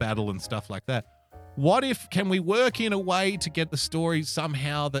field of battle and stuff like that. What if, can we work in a way to get the story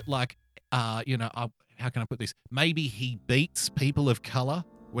somehow that like, how can I put this? Maybe he beats people of color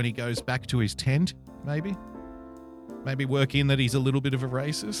when he goes back to his tent, maybe? Maybe work in that he's a little bit of a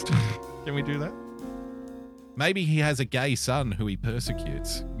racist. Can we do that? Maybe he has a gay son who he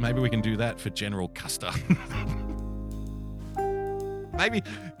persecutes. Maybe we can do that for General Custer. Maybe,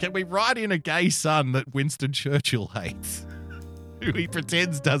 can we write in a gay son that Winston Churchill hates, who he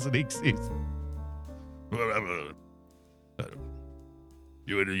pretends doesn't exist?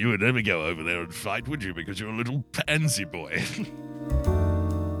 You would never go over there and fight, would you? Because you're a little pansy boy.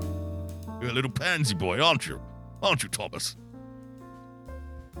 You're a little pansy boy, aren't you? Aren't you, Thomas?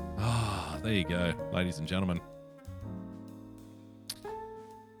 Ah, there you go, ladies and gentlemen.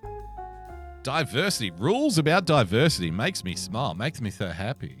 Diversity. Rules about diversity makes me smile, makes me so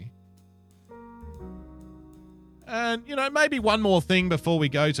happy. And, you know, maybe one more thing before we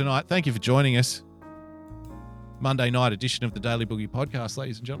go tonight. Thank you for joining us. Monday night edition of the Daily Boogie Podcast,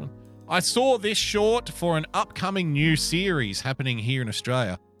 ladies and gentlemen. I saw this short for an upcoming new series happening here in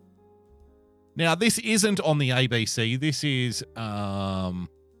Australia. Now, this isn't on the ABC. This is,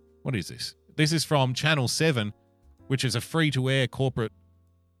 what is this? This is from Channel 7, which is a free-to-air corporate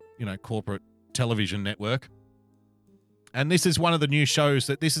television network. And this is one of the new shows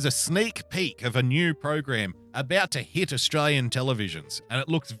this is a sneak peek of a new program about to hit Australian televisions. And it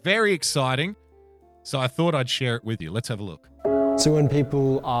looks very exciting. So I thought I'd share it with you. Let's have a look. So when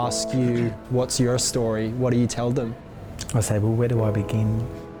people ask you, what's your story, what do you tell them? I say, well, where do I begin?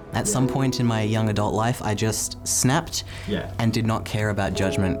 At some point in my young adult life, I just snapped and did not care about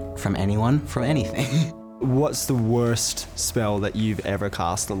judgment from anyone, from anything. What's the worst spell that you've ever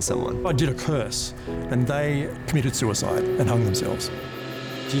cast on someone? I did a curse, and they committed suicide and hung themselves.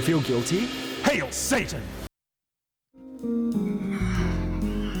 Do you feel guilty? Hail Satan!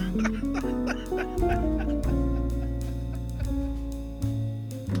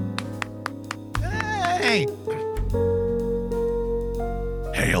 Hey!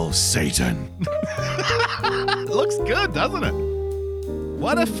 Hail Satan! Looks good, doesn't it?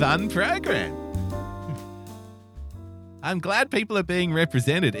 What a fun program. I'm glad people are being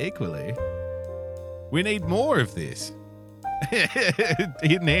represented equally. We need more of this.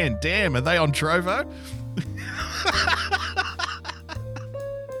 Hidden Hand, damn, are they on Trovo?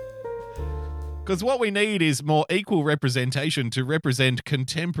 Because what we need is more equal representation to represent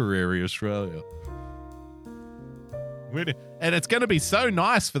contemporary Australia. And it's going to be so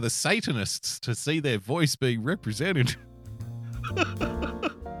nice for the Satanists to see their voice being represented.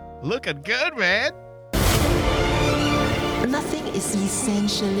 Looking good, man. Nothing is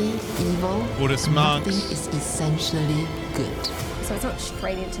essentially evil. Buddhist monks. Nothing is essentially good. So it's not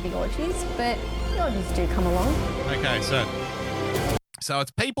straight into the orgies, but the orgies do come along. Okay, so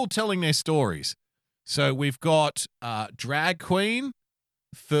it's people telling their stories. So we've got drag queen,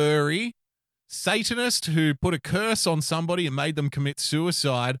 furry, Satanist who put a curse on somebody and made them commit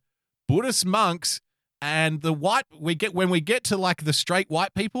suicide, Buddhist monks, and when we get to like the straight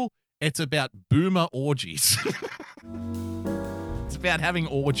white people, it's about boomer orgies. It's about having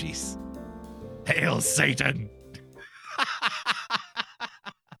orgies. Hail Satan!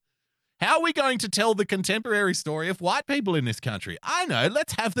 How are we going to tell the contemporary story of white people in this country? I know,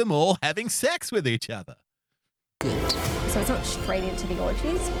 let's have them all having sex with each other. So it's not straight into the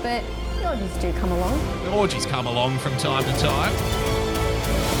orgies, but the orgies do come along. The orgies come along from time to time.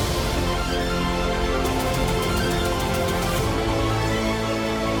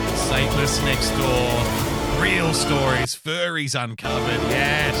 Satanists next door. Real stories. Furries uncovered.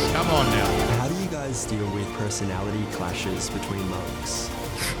 Yes, come on now. How do you guys deal with personality clashes between monks?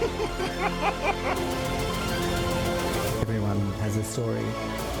 Everyone has a story.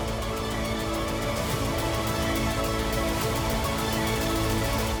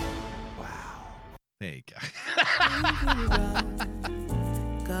 There you go.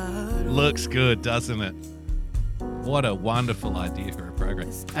 Looks good, doesn't it? What a wonderful idea for a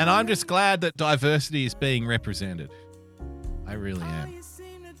program. And I'm just glad that diversity is being represented. I really am.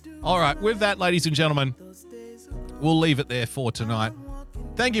 All right, with that, ladies and gentlemen, we'll leave it there for tonight.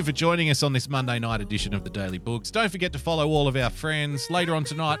 Thank you for joining us on this Monday night edition of the Daily Books. Don't forget to follow all of our friends. Later on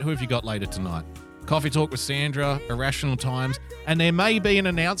tonight, who have you got later tonight? Coffee Talk with Sandra, Irrational Times, and there may be an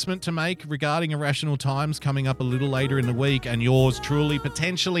announcement to make regarding Irrational Times coming up a little later in the week, and yours truly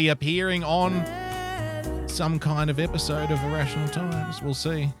potentially appearing on some kind of episode of Irrational Times. We'll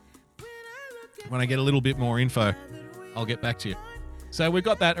see. When I get a little bit more info, I'll get back to you. So we've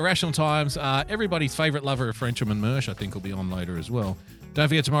got that Irrational Times. Everybody's favourite lover of Frenchman Mersh, I think, will be on later as well. Don't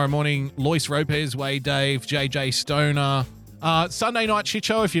forget tomorrow morning, Lois Ropez, Wade Dave, JJ Stoner. Sunday night shit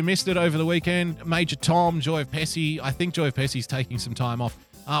show, if you missed it over the weekend. Major Tom, Joy of Pessy. I think Joy of Pessy's taking some time off.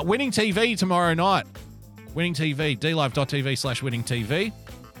 Winning TV tomorrow night. Winning TV, dlive.tv/winning TV.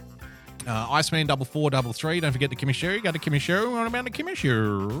 Iceman 4433. Don't forget the Kimmy Show. Got the Kimmy Show. What about the Kimmy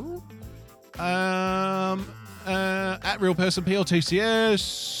Show? At Real Person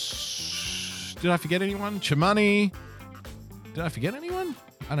PLTCS. Did I forget anyone? Chimani. Did I forget anyone?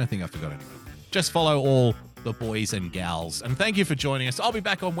 I don't think I forgot anyone. Just follow all the boys and gals. And thank you for joining us. I'll be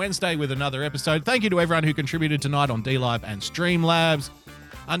back on Wednesday with another episode. Thank you to everyone who contributed tonight on DLive and Streamlabs.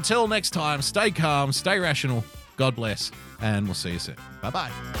 Until next time, stay calm, stay rational. God bless, and we'll see you soon.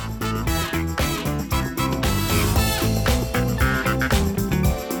 Bye-bye.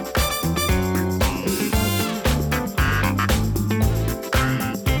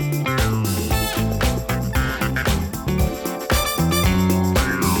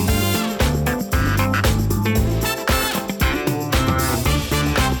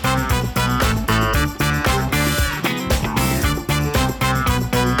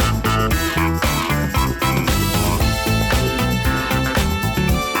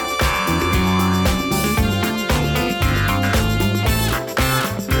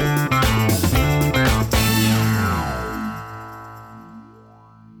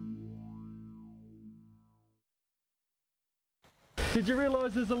 Did you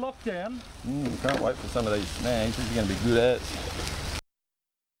realise there's a lockdown? Can't wait for some of these snags. These are going to be good ats.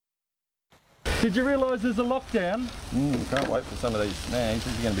 Did you realise there's a lockdown? Can't wait for some of these snags.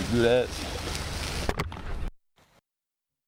 These are going to be good ats.